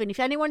Galvin. If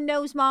anyone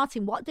knows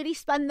Martin, what did he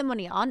spend the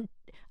money on?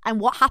 And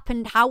what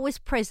happened? How was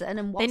prison?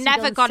 And what they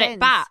never got it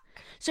back.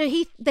 So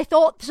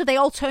they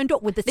all turned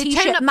up with the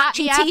t-shirt,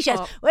 matching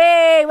t-shirts.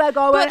 Hey, we're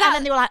going. And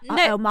then they were like,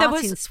 "Oh,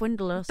 Martin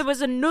swindled us." There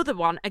was another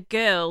one, a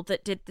girl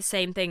that did the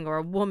same thing, or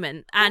a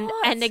woman, and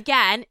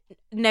again,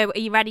 no. Are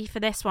you ready for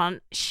this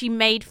one? She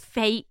made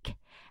fake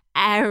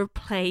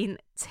airplane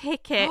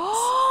tickets.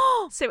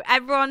 So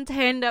everyone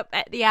turned up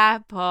at the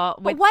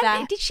airport with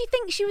did she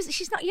think she was?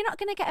 She's not. You're not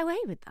going to get away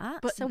with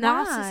that. But so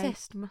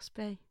narcissist must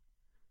be.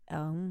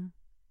 Oh.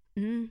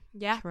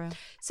 Yeah. True.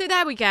 So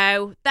there we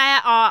go. There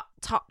are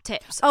top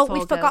tips. Oh,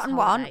 we've forgotten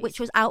one, which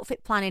was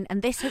outfit planning,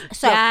 and this has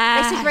this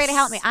has really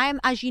helped me. I am,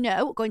 as you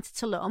know, going to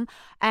Tulum,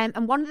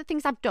 and one of the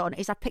things I've done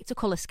is I've picked a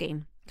colour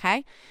scheme.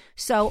 Okay,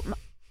 so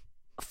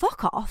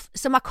fuck off.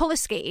 So my colour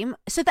scheme,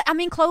 so that I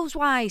mean clothes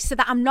wise, so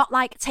that I'm not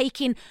like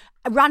taking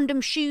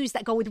random shoes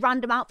that go with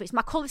random outfits.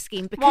 My colour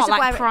scheme because of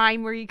like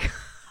primary.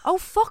 Oh,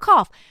 fuck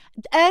off.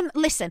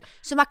 Listen,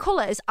 so my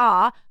colours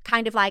are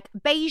kind of like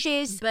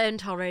beiges.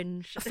 Burnt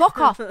orange. Fuck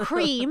off.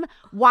 Cream,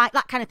 white,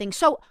 that kind of thing.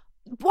 So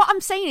what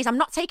I'm saying is I'm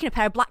not taking a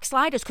pair of black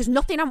sliders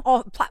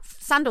or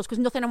sandals because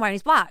nothing I'm wearing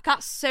is black.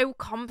 That's so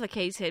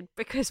complicated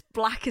because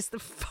black is the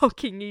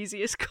fucking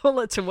easiest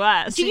colour to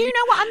wear. Do you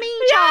know what I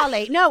mean,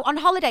 Charlie? No, on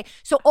holiday.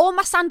 So all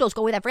my sandals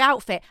go with every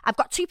outfit. I've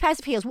got 2 pairs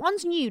of heels.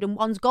 One's nude and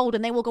one's gold,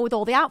 and they will go with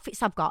all the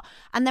outfits I've got.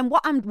 And then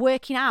what I'm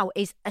working out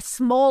is a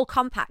small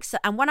compact. So,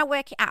 and when I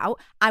work it out,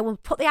 I will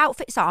put the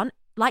outfits on.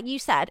 Like you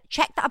said,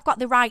 check that I've got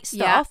the right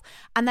stuff,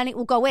 and then it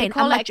will go in. They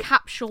call it a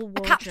capsule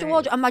wardrobe. A capsule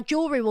wardrobe, and my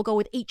jewellery will go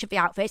with each of the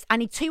outfits. I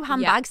need 2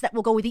 handbags that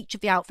will go with each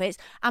of the outfits.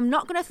 I'm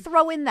not going to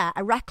throw in there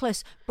a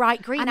reckless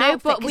bright green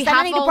outfit, but because then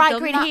I need a bright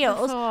green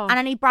heels and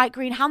I need bright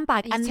green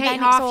handbag. You and take then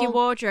half your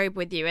wardrobe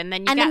with you, and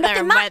then you get there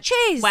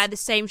and wear the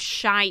same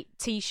shite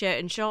t-shirt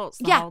and shorts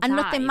the whole time.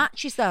 Nothing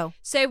matches though.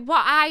 So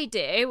what I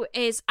do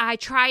is I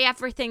try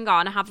everything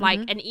on. I have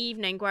like an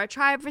evening where I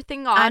try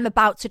everything on. I'm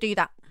about to do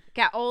that.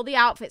 Get all the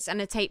outfits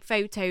and I take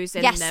photos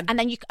in them. Yes, and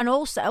then you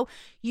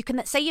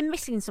can say you're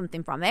missing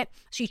something from it.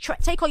 So you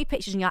take all your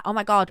pictures and you're like, oh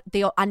my God,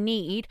 I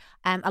need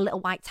a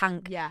little white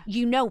tank. Yeah.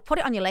 Put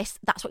it on your list.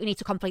 That's what you need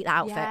to complete the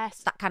outfit.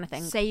 Yes. That kind of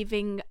thing.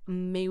 Saving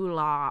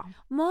moolah.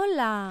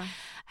 Moolah.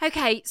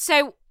 Okay,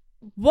 so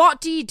what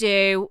do you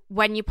do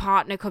when your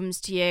partner comes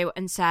to you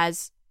and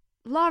says,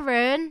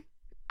 Lauren,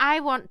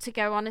 I want to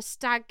go on a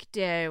stag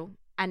do,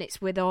 and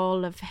it's with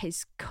all of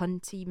his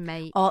cunty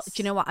mates? Or do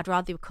you know what? I'd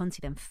rather they were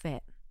cunty than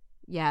fit.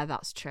 Yeah,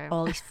 that's true.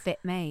 All his fit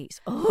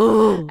mates.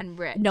 Oh, and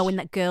rich. Knowing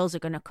that girls are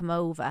going to come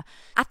over.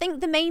 I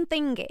think the main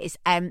thing is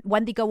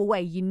when they go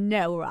away,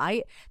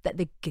 right, that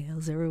the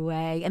girls are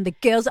away and the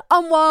girls are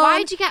on one.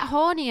 Why do you get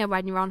hornier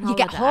when you're on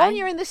holiday? You get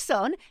hornier in the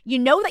sun. You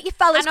know that your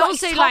fella's got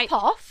his top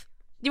off.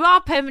 You are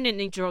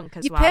permanently drunk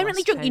as well. You're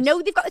permanently drunk. You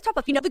know they've got the top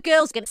off. You know the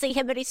girl's going to see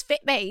him and his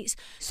fit mates.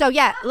 So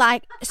yeah,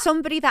 like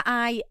somebody that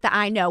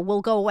I know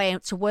will go away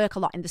to work a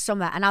lot in the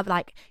summer, and I'll be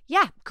like,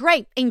 yeah,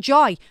 great,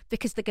 enjoy,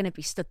 because they're going to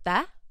be stood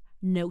there.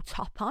 No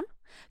top on,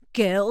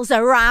 girls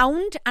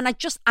around, and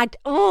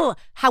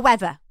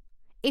however,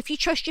 if you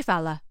trust your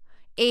fella,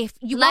 if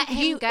you let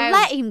him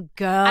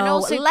go, and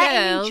also let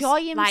him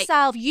enjoy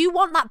himself. You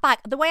want that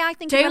back. The way I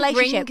think in a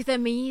relationship, don't ring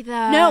them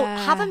either. No,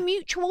 have a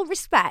mutual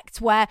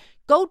respect where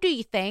go do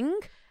your thing.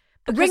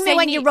 Ring me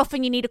when you're rough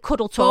and you need a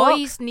cuddle talk.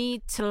 Boys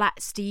need to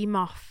let steam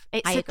off.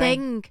 It's a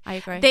thing. I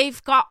agree.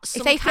 They've got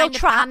some kind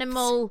of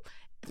animal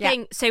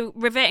thing. Yeah. So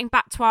reverting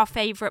back to our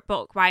favourite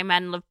book, Why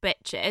Men Love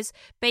Bitches,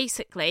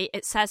 basically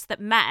it says that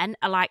men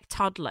are like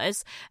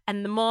toddlers,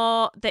 and the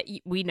more that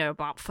we know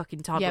about fucking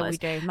toddlers,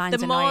 yeah, we do. Mine's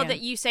the annoying. more that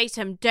you say to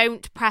them,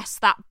 don't press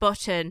that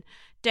button,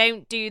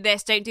 don't do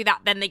this, don't do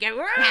that, then they go,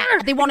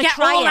 they want to get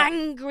try all it.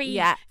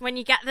 angry when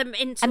you get them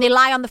into and they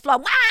lie on the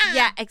floor.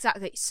 Yeah,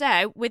 exactly.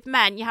 So with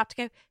men, you have to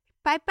go,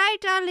 bye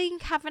darling,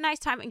 have a nice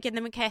time, and give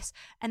them a kiss,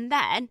 and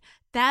then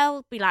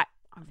they'll be like,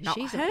 I've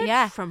not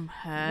heard from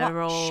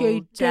her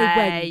all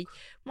day.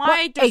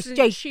 Why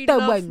doesn't she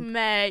love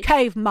me?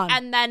 Caveman.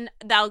 And then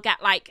they'll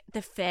get like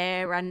the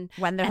fear, and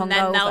when they're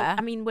hungover.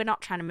 I mean, we're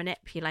not trying to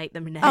manipulate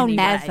them in any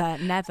way.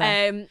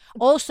 Never.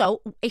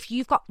 Also, if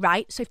you've got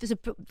so if there's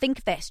think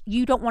of this,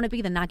 you don't want to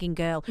be the nagging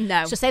girl.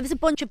 No. So say there's a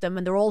bunch of them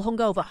and they're all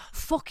hungover.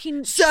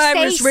 Fucking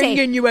Sarah's Stacey.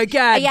 ringing you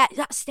again. Yeah,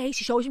 that's Stacey.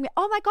 She's always ringing me.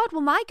 Oh my God,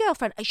 well my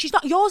girlfriend, she's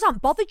not yours.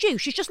 Hasn't bothered you.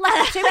 She's just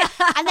left it to it.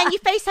 And then you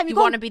FaceTime. You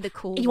want to be the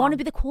cool. You want to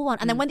be the cool one.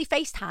 And then when they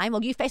FaceTime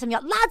or you FaceTime, you're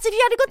like, lads, have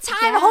you had a good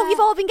time? I hope you've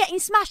all been getting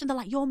smashed. And they're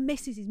like, your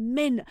missus is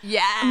min.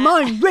 Yeah.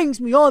 Mine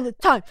rings me all the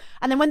time.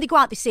 And then when they go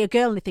out, they see a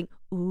girl and they think,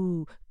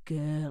 ooh,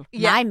 girl.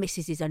 Yeah. My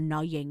missus is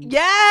annoying.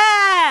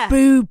 Yeah.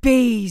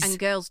 Boobies. And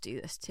girls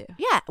do this too.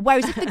 Yeah.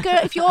 Whereas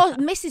if your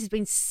missus has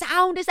been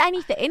sound as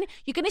anything,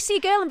 you're going to see a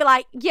girl and be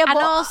like, yeah, but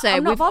and also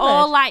I'm not we've bothered.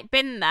 all like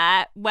been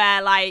there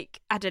where like,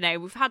 I don't know,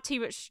 we've had too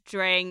much to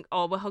drink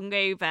or we're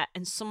hungover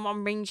and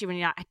someone rings you and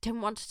you're like, I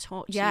don't want to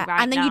talk to you right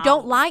now. And then you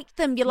don't like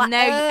them. You're like, no.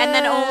 And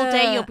then all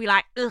day you'll be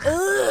like, ugh.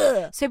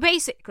 Ugh. So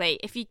basically,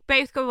 if you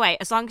both go away,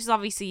 as long as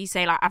obviously you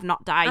say like, I've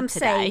not died I'm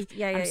today,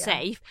 safe. I'm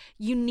safe,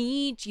 you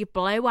need your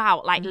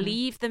blowout, like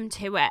leave them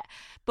to it.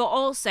 But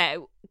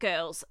also,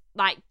 girls,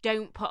 like,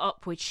 don't put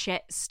up with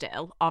shit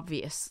still,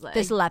 obviously.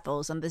 There's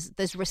levels and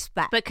there's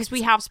respect. Because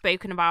we have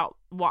spoken about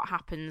what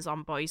happens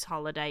on boys'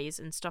 holidays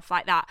and stuff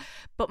like that.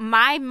 But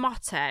my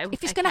motto...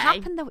 If it's going to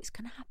happen, though, it's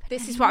going to happen.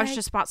 This is what I was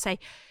just about to say.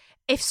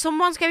 If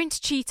someone's going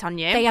to cheat on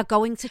you... They are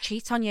going to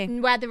cheat on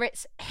you. Whether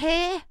it's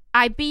here,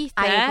 Ibiza...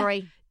 I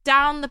agree.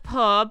 Down the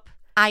pub...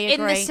 I agree.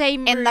 In the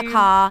same room. In the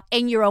car,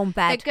 in your own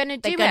bed. They're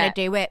going to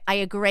do it. I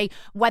agree.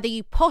 Whether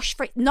you push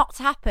for it not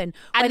to happen,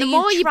 and the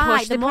more you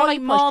push, the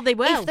more they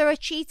will. If they're a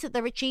cheater,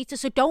 they're a cheater.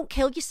 So don't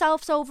kill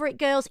yourselves over it,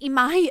 girls. He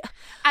might.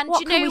 And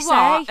what do you know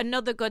what? Say?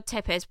 Another good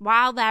tip is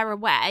while they're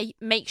away,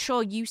 make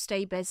sure you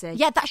stay busy.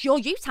 Yeah, that's your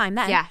you time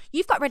then. Yeah.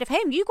 You've got rid of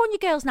him. You go on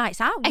your girls'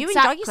 nights out. You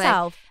Exactly. enjoy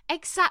yourself.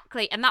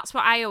 Exactly. And that's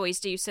what I always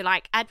do. So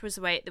like Ed was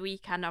away at the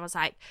weekend. I was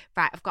like,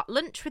 right, I've got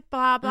lunch with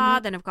blah, blah.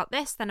 Then I've got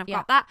this. Then I've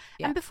got that.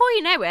 Yeah. And before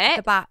you know it,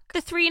 They're back.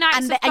 the 3 nights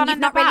and have gone you've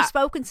not really back.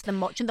 spoken to them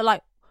much. And they're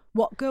like,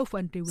 What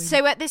girlfriend doing?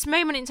 So at this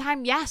moment in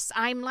time, yes,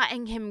 I'm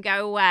letting him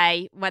go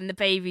away when the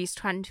baby's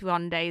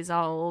 21 days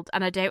old,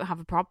 and I don't have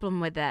a problem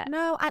with it.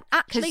 No,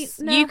 actually,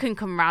 no. You can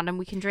come round and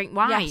we can drink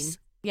wine. Yes.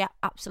 Yeah,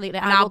 absolutely.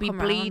 And I'll be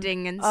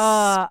bleeding and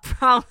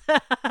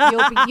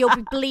you'll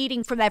be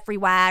bleeding from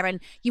everywhere, and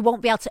you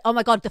won't be able to. Oh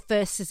my God, the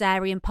first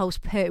cesarean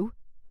post poo.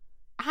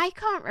 I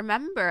can't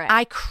remember it.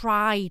 I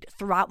cried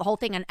throughout the whole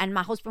thing, and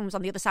my husband was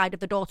on the other side of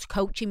the door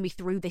coaching me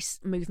through this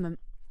movement.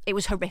 It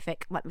was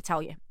horrific, let me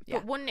tell you.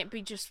 But wouldn't it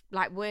be just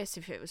like worse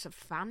if it was a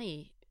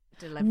fanny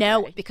delivery?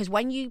 No, because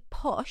when you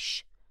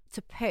push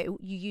to poo,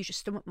 you use your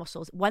stomach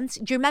muscles. Do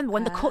you remember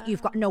when the cut,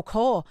 you've got no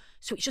core,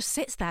 so it just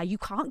sits there. You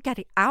can't get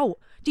it out.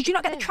 Did you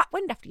not get the trap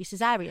wind after your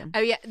cesarean? Oh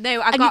yeah,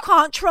 no, you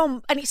can't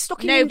trump, and it's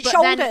stuck in your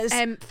shoulders.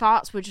 Then,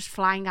 farts were just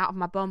flying out of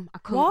my bum. I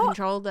couldn't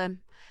control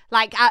them.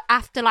 Like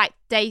after like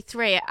day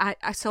 3,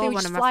 I saw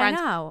one of my friends.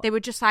 Out. They were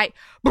just like,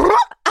 and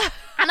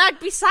I'd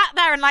be sat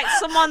there and like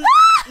someone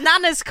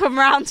Nana's come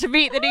round to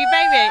meet the new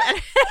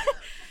baby,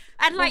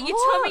 and like your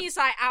tummy's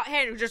like out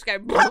here, and it would just go.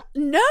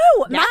 No,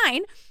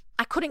 mine.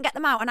 I couldn't get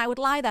them out, and I would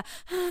lie there,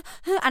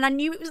 and I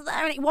knew it was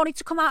there, and it wanted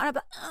to come out, and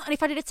and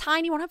if I did a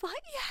tiny one, I'd be like,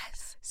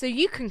 yes. So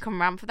you can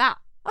come round for that.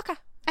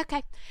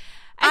 Okay.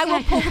 I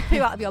will pull the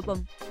poo out of your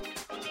bum.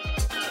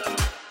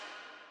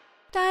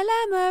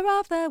 Dilemma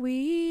of the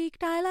week.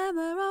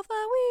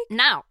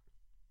 Now,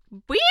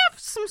 we have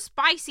some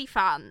spicy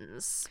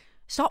fans.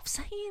 Stop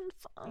saying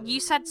fun. You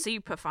said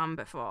super fan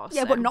before.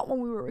 Yeah, so. but not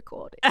when we were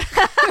recording.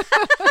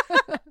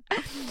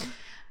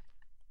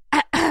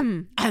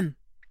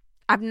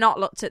 I've not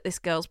looked at this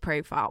girl's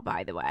profile,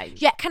 by the way.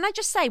 Yeah, can I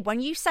just say, when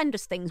you send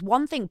us things,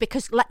 one thing,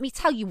 because let me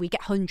tell you, we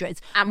get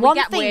hundreds. And we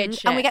get weird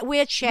shit. And we get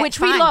weird shit. Which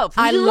we love.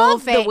 I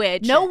love the it.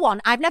 weird No shit.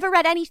 one, I've never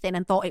read anything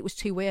and thought it was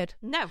too weird.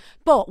 No.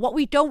 But what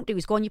we don't do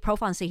is go on your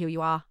profile and see who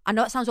you are. I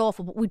know it sounds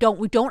awful, but we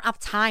don't have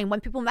time. When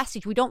people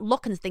message, we don't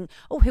look and think,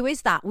 oh, who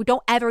is that? We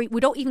don't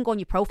even go on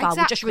your profile.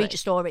 Exactly. We just read your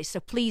stories. So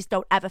please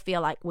don't ever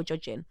feel like we're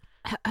judging.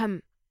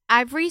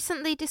 I've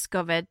recently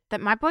discovered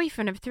that my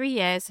boyfriend of 3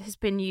 years has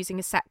been using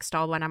a sex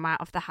doll when I'm out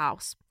of the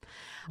house.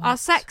 What? Our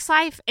sex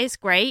life is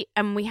great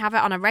and we have it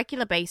on a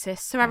regular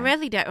basis, so I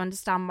really don't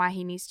understand why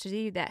he needs to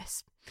do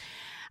this.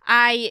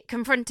 I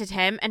confronted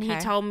him and he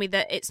told me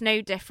that it's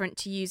no different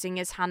to using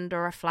his hand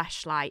or a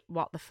fleshlight.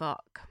 What the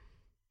fuck?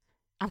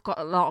 I've got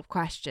a lot of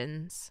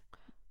questions.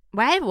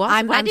 Where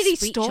did he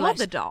store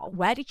the doll?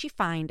 Where did you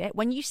find it?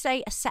 When you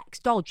say a sex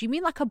doll, do you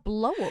mean like a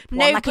blow-up one?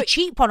 No, like a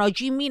cheap one? Or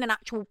do you mean an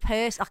actual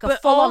purse? Like a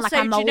full-on, like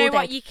a molded? Do you know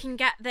what? You can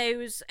get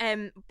those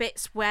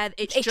bits where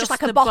it's just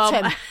like a the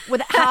bottom bum.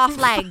 with half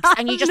legs.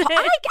 And you just... I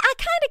kind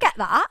of get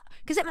that,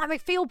 because it might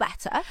make me feel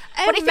better.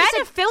 But if men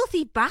are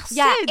filthy bastards.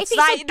 Yeah, if it's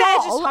like, a doll, they're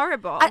just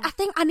horrible. I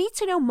think I need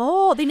to know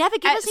more. They never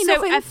give us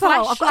enough info.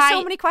 I've got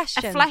so many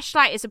questions. A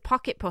fleshlight is a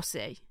pocket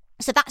pussy.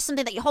 So that's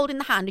something that you hold in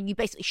the hand and you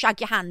basically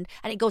shag your hand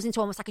and it goes into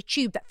almost like a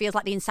tube that feels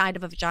like the inside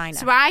of a vagina.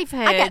 So I've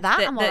heard I get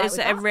that. There's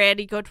a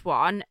really good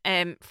one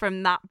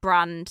from that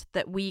brand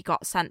that we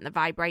got sent the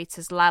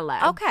vibrators,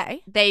 Lelo.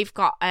 Okay. They've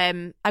got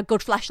a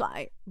good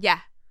fleshlight. Yeah.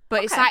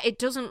 But it's like, it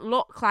doesn't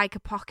look like a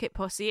pocket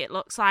pussy. It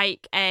looks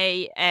like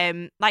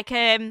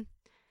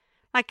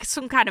like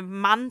some kind of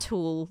man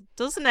tool,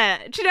 doesn't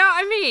it? Do you know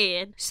what I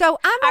mean? So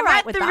I'm all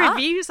right with that. I read the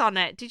reviews on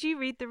it. Did you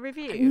read the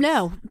reviews?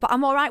 No, but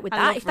I'm all right with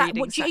that.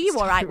 Are you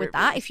all right with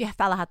that? Reviews. If your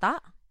fella had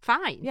that,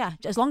 fine. Yeah,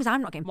 as long as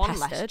I'm not getting one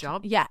pestered. less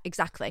job. Yeah,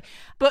 exactly.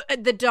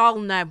 But the doll,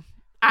 no.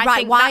 I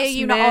think why are that's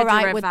you not all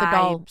right murderer with the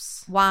doll?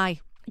 vibes. Why?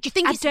 Do you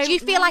think? Do you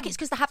feel like it's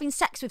because they're having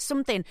sex with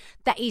something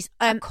that is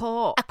a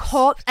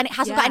corpse, and it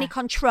hasn't got any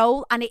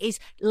control, and it is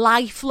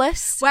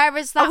lifeless?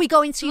 Whereas that, are we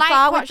going too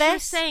far with what this? she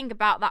was saying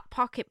about that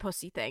pocket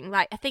pussy thing,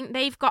 like I think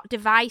they've got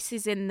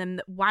devices in them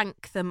that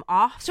wank them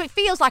off, so it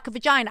feels like a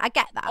vagina. I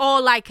get that, or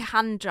like a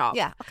hand job.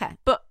 Yeah, okay.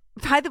 But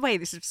by the way,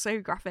 this is so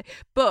graphic.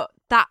 But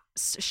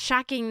that's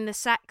shagging the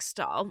sex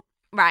doll,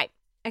 right?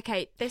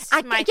 Okay, this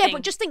is my thing. Yeah,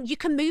 but just think you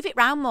can move it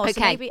round more. Okay.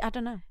 So maybe I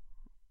don't know.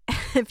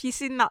 Have you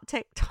seen that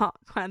TikTok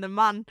where the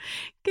man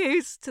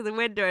goes to the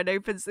window and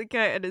opens the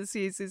curtain and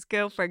sees his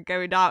girlfriend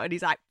going out and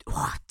he's like,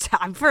 oh,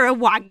 time for a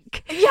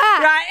wank. Yeah.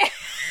 Right?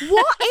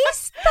 What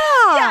is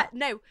that? Yeah,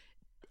 no.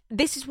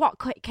 This is what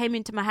came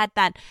into my head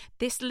then.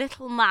 This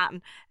little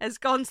man has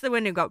gone to the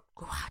window and gone,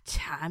 oh,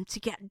 time to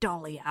get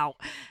Dolly out.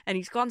 And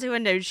he's gone to the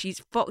window and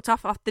she's fucked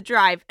off the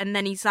drive. And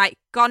then he's like,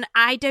 gone,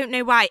 I don't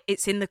know why.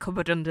 It's in the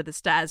cupboard under the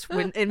stairs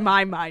in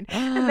my mind.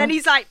 And then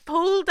he's like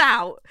pulled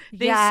out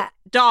this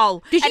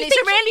doll. And it's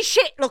a really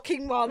shit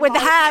looking one. With the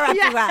hair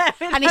everywhere.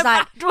 Yeah, and he's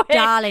like,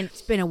 darling,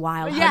 it's been a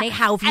while, honey.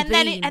 How have you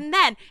been? And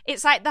then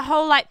it's like the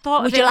whole like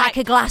thought would of you it, like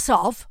a glass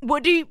of?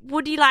 Would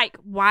he like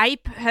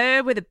wipe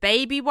her with a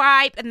baby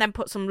wipe and then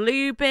put some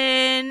lube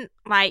in?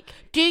 Like,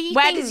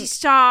 where does he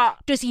start?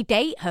 Does he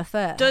date her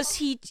first? Does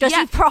he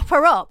prop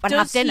her up and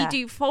have dinner? Does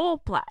he do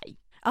foreplay?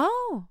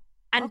 Oh.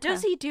 And Okay.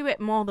 does he do it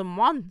more than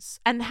once?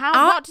 And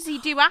what does he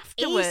do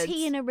afterwards? Is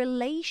he in a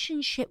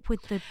relationship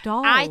with the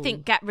doll? I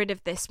think get rid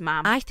of this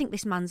man. I think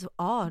this man's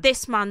odd.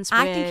 This man's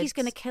weird. I think he's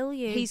going to kill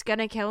you. He's going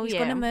to kill you. He's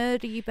going to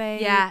murder you,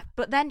 babe. Yeah,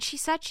 but then she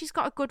said she's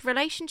got a good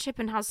relationship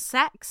and has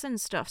sex and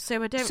stuff,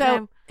 so I don't know.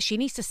 So she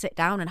needs to sit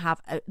down and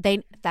have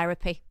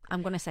therapy.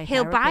 I'm going to say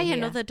He'll therapy buy here.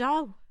 another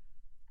doll.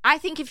 I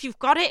think if you've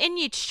got it in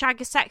you to shag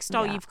a sex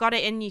doll, Yeah. you've got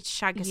it in you to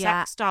shag a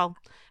Yeah. sex doll.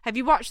 Have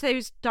you watched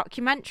those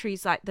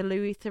documentaries like the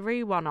Louis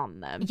Theroux one on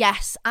them?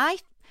 Yes, I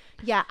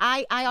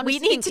honestly We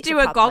need think to it's do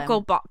a problem.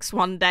 goggle box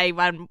one day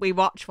when we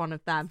watch one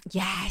of them.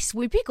 Yes,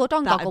 we'd be good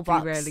on That'd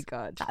Gogglebox. be really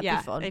good. That'd yeah,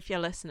 be fun. if you're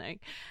listening.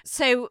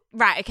 So,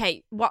 right,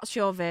 okay, what's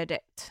your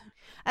verdict?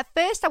 At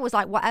first, I was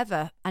like,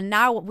 whatever. And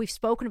now we've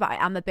spoken about it,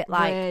 I'm a bit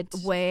like,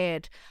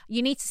 weird.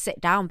 You need to sit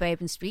down, babe,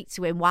 and speak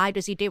to him. Why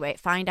does he do it?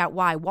 Find out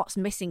why. What's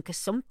missing? Because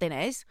something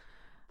is.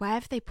 Where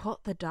have they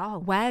put the doll?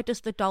 Where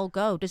does the doll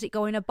go? Does it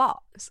go in a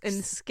box?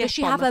 In Skip Does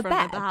she on have the a front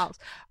bed? of the house.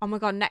 Oh my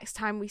god! Next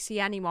time we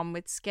see anyone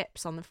with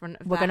skips on the front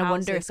of We're their going to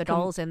wonder if houses, the can-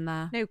 doll's in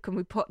there. No, can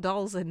we put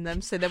dolls in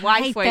them so the I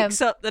wife hate wakes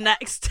them. up the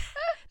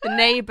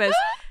neighbours?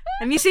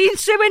 Have you seen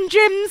Sue and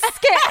Jim's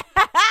skip?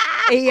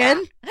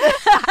 Ian.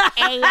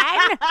 Ian?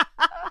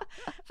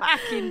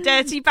 Fucking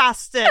dirty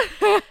bastard.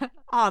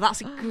 Oh,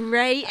 that's a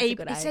great That's a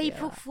good It's idea,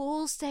 April that.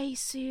 Fool's Day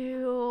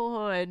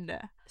soon.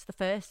 It's the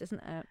first,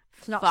 isn't it?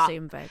 It's not Fuck.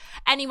 soon, babe.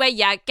 Anyway,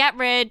 yeah, get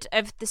rid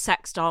of the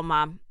sex doll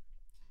man.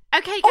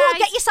 Okay, guys. Or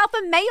get yourself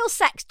a male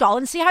sex doll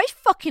and see how he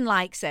fucking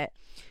likes it.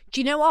 Do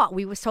you know what?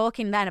 We were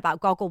talking then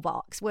about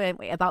Gogglebox, weren't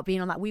we? About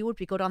being on that. We would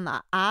be good on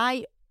that.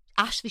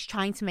 Ashley's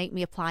trying to make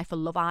me apply for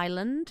Love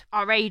Island.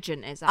 Our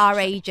agent is Our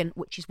actually. agent,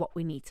 which is what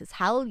we need to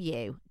tell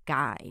you,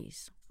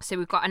 guys. So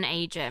we've got an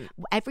agent.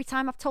 Every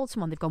time I've told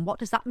someone, they've gone, what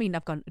does that mean?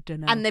 I've gone, I don't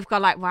know. And they've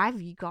got like, why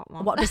have you got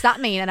one? What does that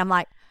mean? And I'm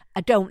like, I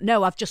don't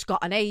know. I've just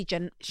got an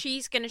agent.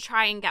 She's going to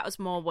try and get us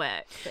more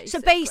work. So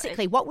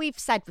basically, what we've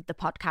said with the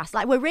podcast,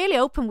 like we're really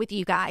open with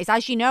you guys,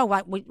 as you know,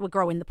 like we're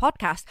growing the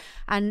podcast,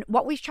 and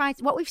what we've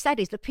said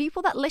is the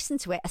people that listen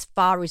to it, as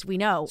far as we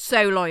know,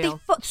 So loyal.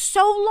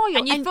 so loyal,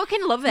 And you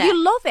fucking love it.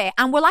 You love it,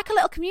 and we're like a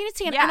little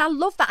community, and, Yeah. and I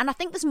love that, and I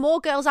think there's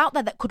more girls out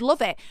there that could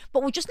love it,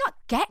 but we're just not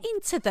getting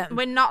to them.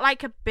 We're not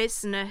like a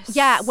business.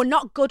 Yeah, we're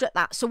not good at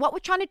that. So what we're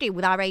trying to do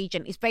with our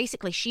agent is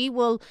basically she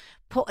will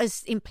put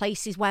us in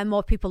places where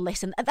more people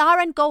listen. Our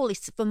end goal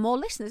is for more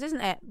listeners, isn't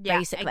it? Yeah,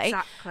 basically.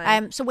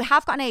 exactly. So we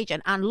have got an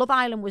agent, and Love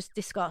Island was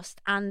discussed,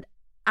 and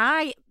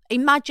I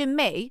imagine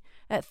me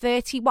at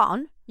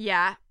 31,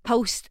 Yeah.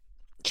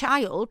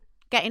 post-child,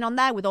 getting on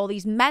there with all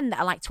these men that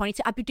are like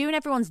 22. I'd be doing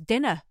everyone's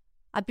dinner.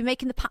 I'd be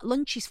making the packed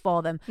lunches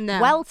for them.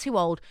 No. Well too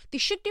old. They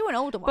should do an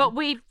older one. But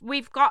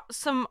we've got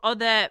some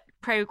other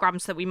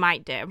programs that we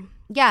might do.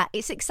 Yeah,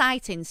 it's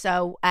exciting.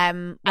 So we're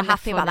And they're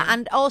happy about that. funny.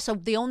 And also,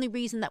 the only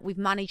reason that we've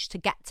managed to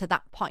get to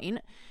that point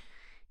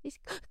is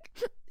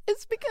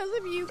it's because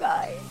of you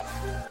guys.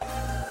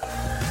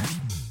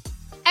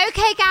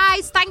 Okay,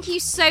 guys, thank you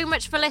so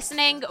much for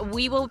listening.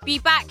 We will be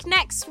back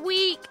next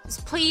week.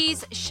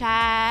 Please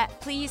share,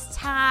 please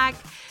tag,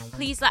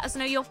 please let us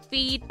know your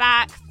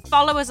feedback.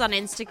 Follow us on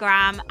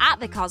Instagram at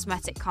The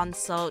Cosmetic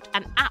Consult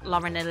and at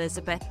Lauren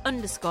Elizabeth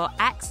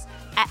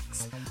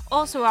 _XX.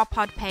 Also, our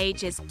pod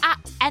page is at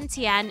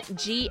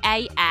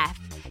NTNGAF.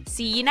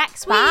 See you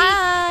next week.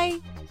 Bye.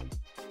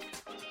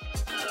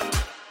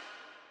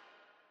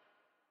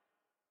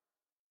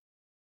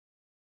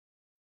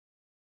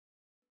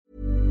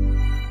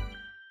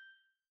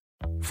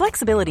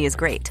 Flexibility is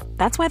great.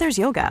 That's why there's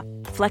yoga.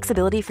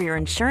 Flexibility for your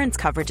insurance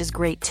coverage is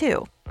great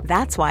too.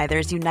 That's why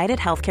there's United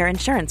Healthcare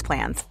Insurance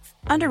Plans.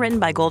 Underwritten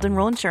by Golden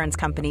Rule Insurance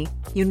Company,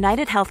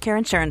 United Healthcare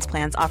Insurance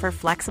Plans offer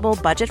flexible,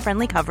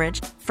 budget-friendly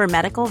coverage for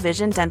medical,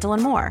 vision, dental,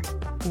 and more.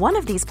 One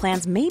of these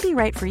plans may be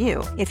right for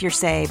you if you're,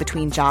 say,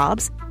 between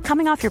jobs,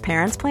 coming off your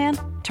parents' plan,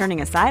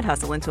 turning a side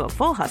hustle into a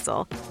full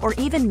hustle, or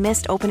even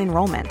missed open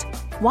enrollment.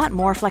 Want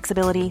more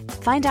flexibility?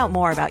 Find out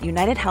more about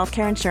United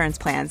Healthcare Insurance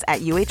Plans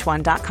at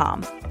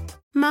uh1.com.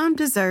 Mom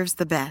deserves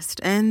the best,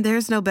 and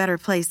there's no better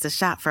place to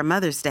shop for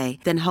Mother's Day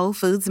than Whole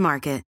Foods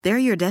Market. They're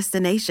your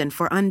destination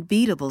for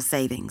unbeatable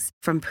savings,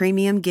 from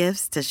premium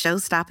gifts to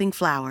show-stopping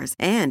flowers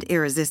and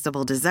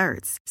irresistible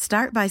desserts.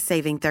 Start by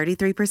saving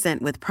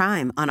 33% with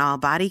Prime on all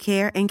body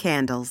care and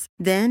candles.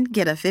 Then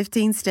get a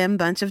 15-stem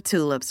bunch of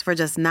tulips for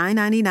just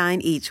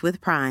 $9.99 each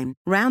with Prime.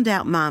 Round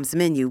out Mom's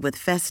menu with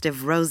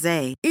festive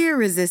rosé,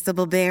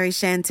 irresistible berry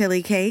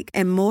chantilly cake,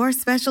 and more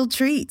special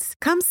treats.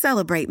 Come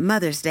celebrate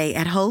Mother's Day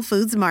at Whole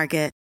Foods Market.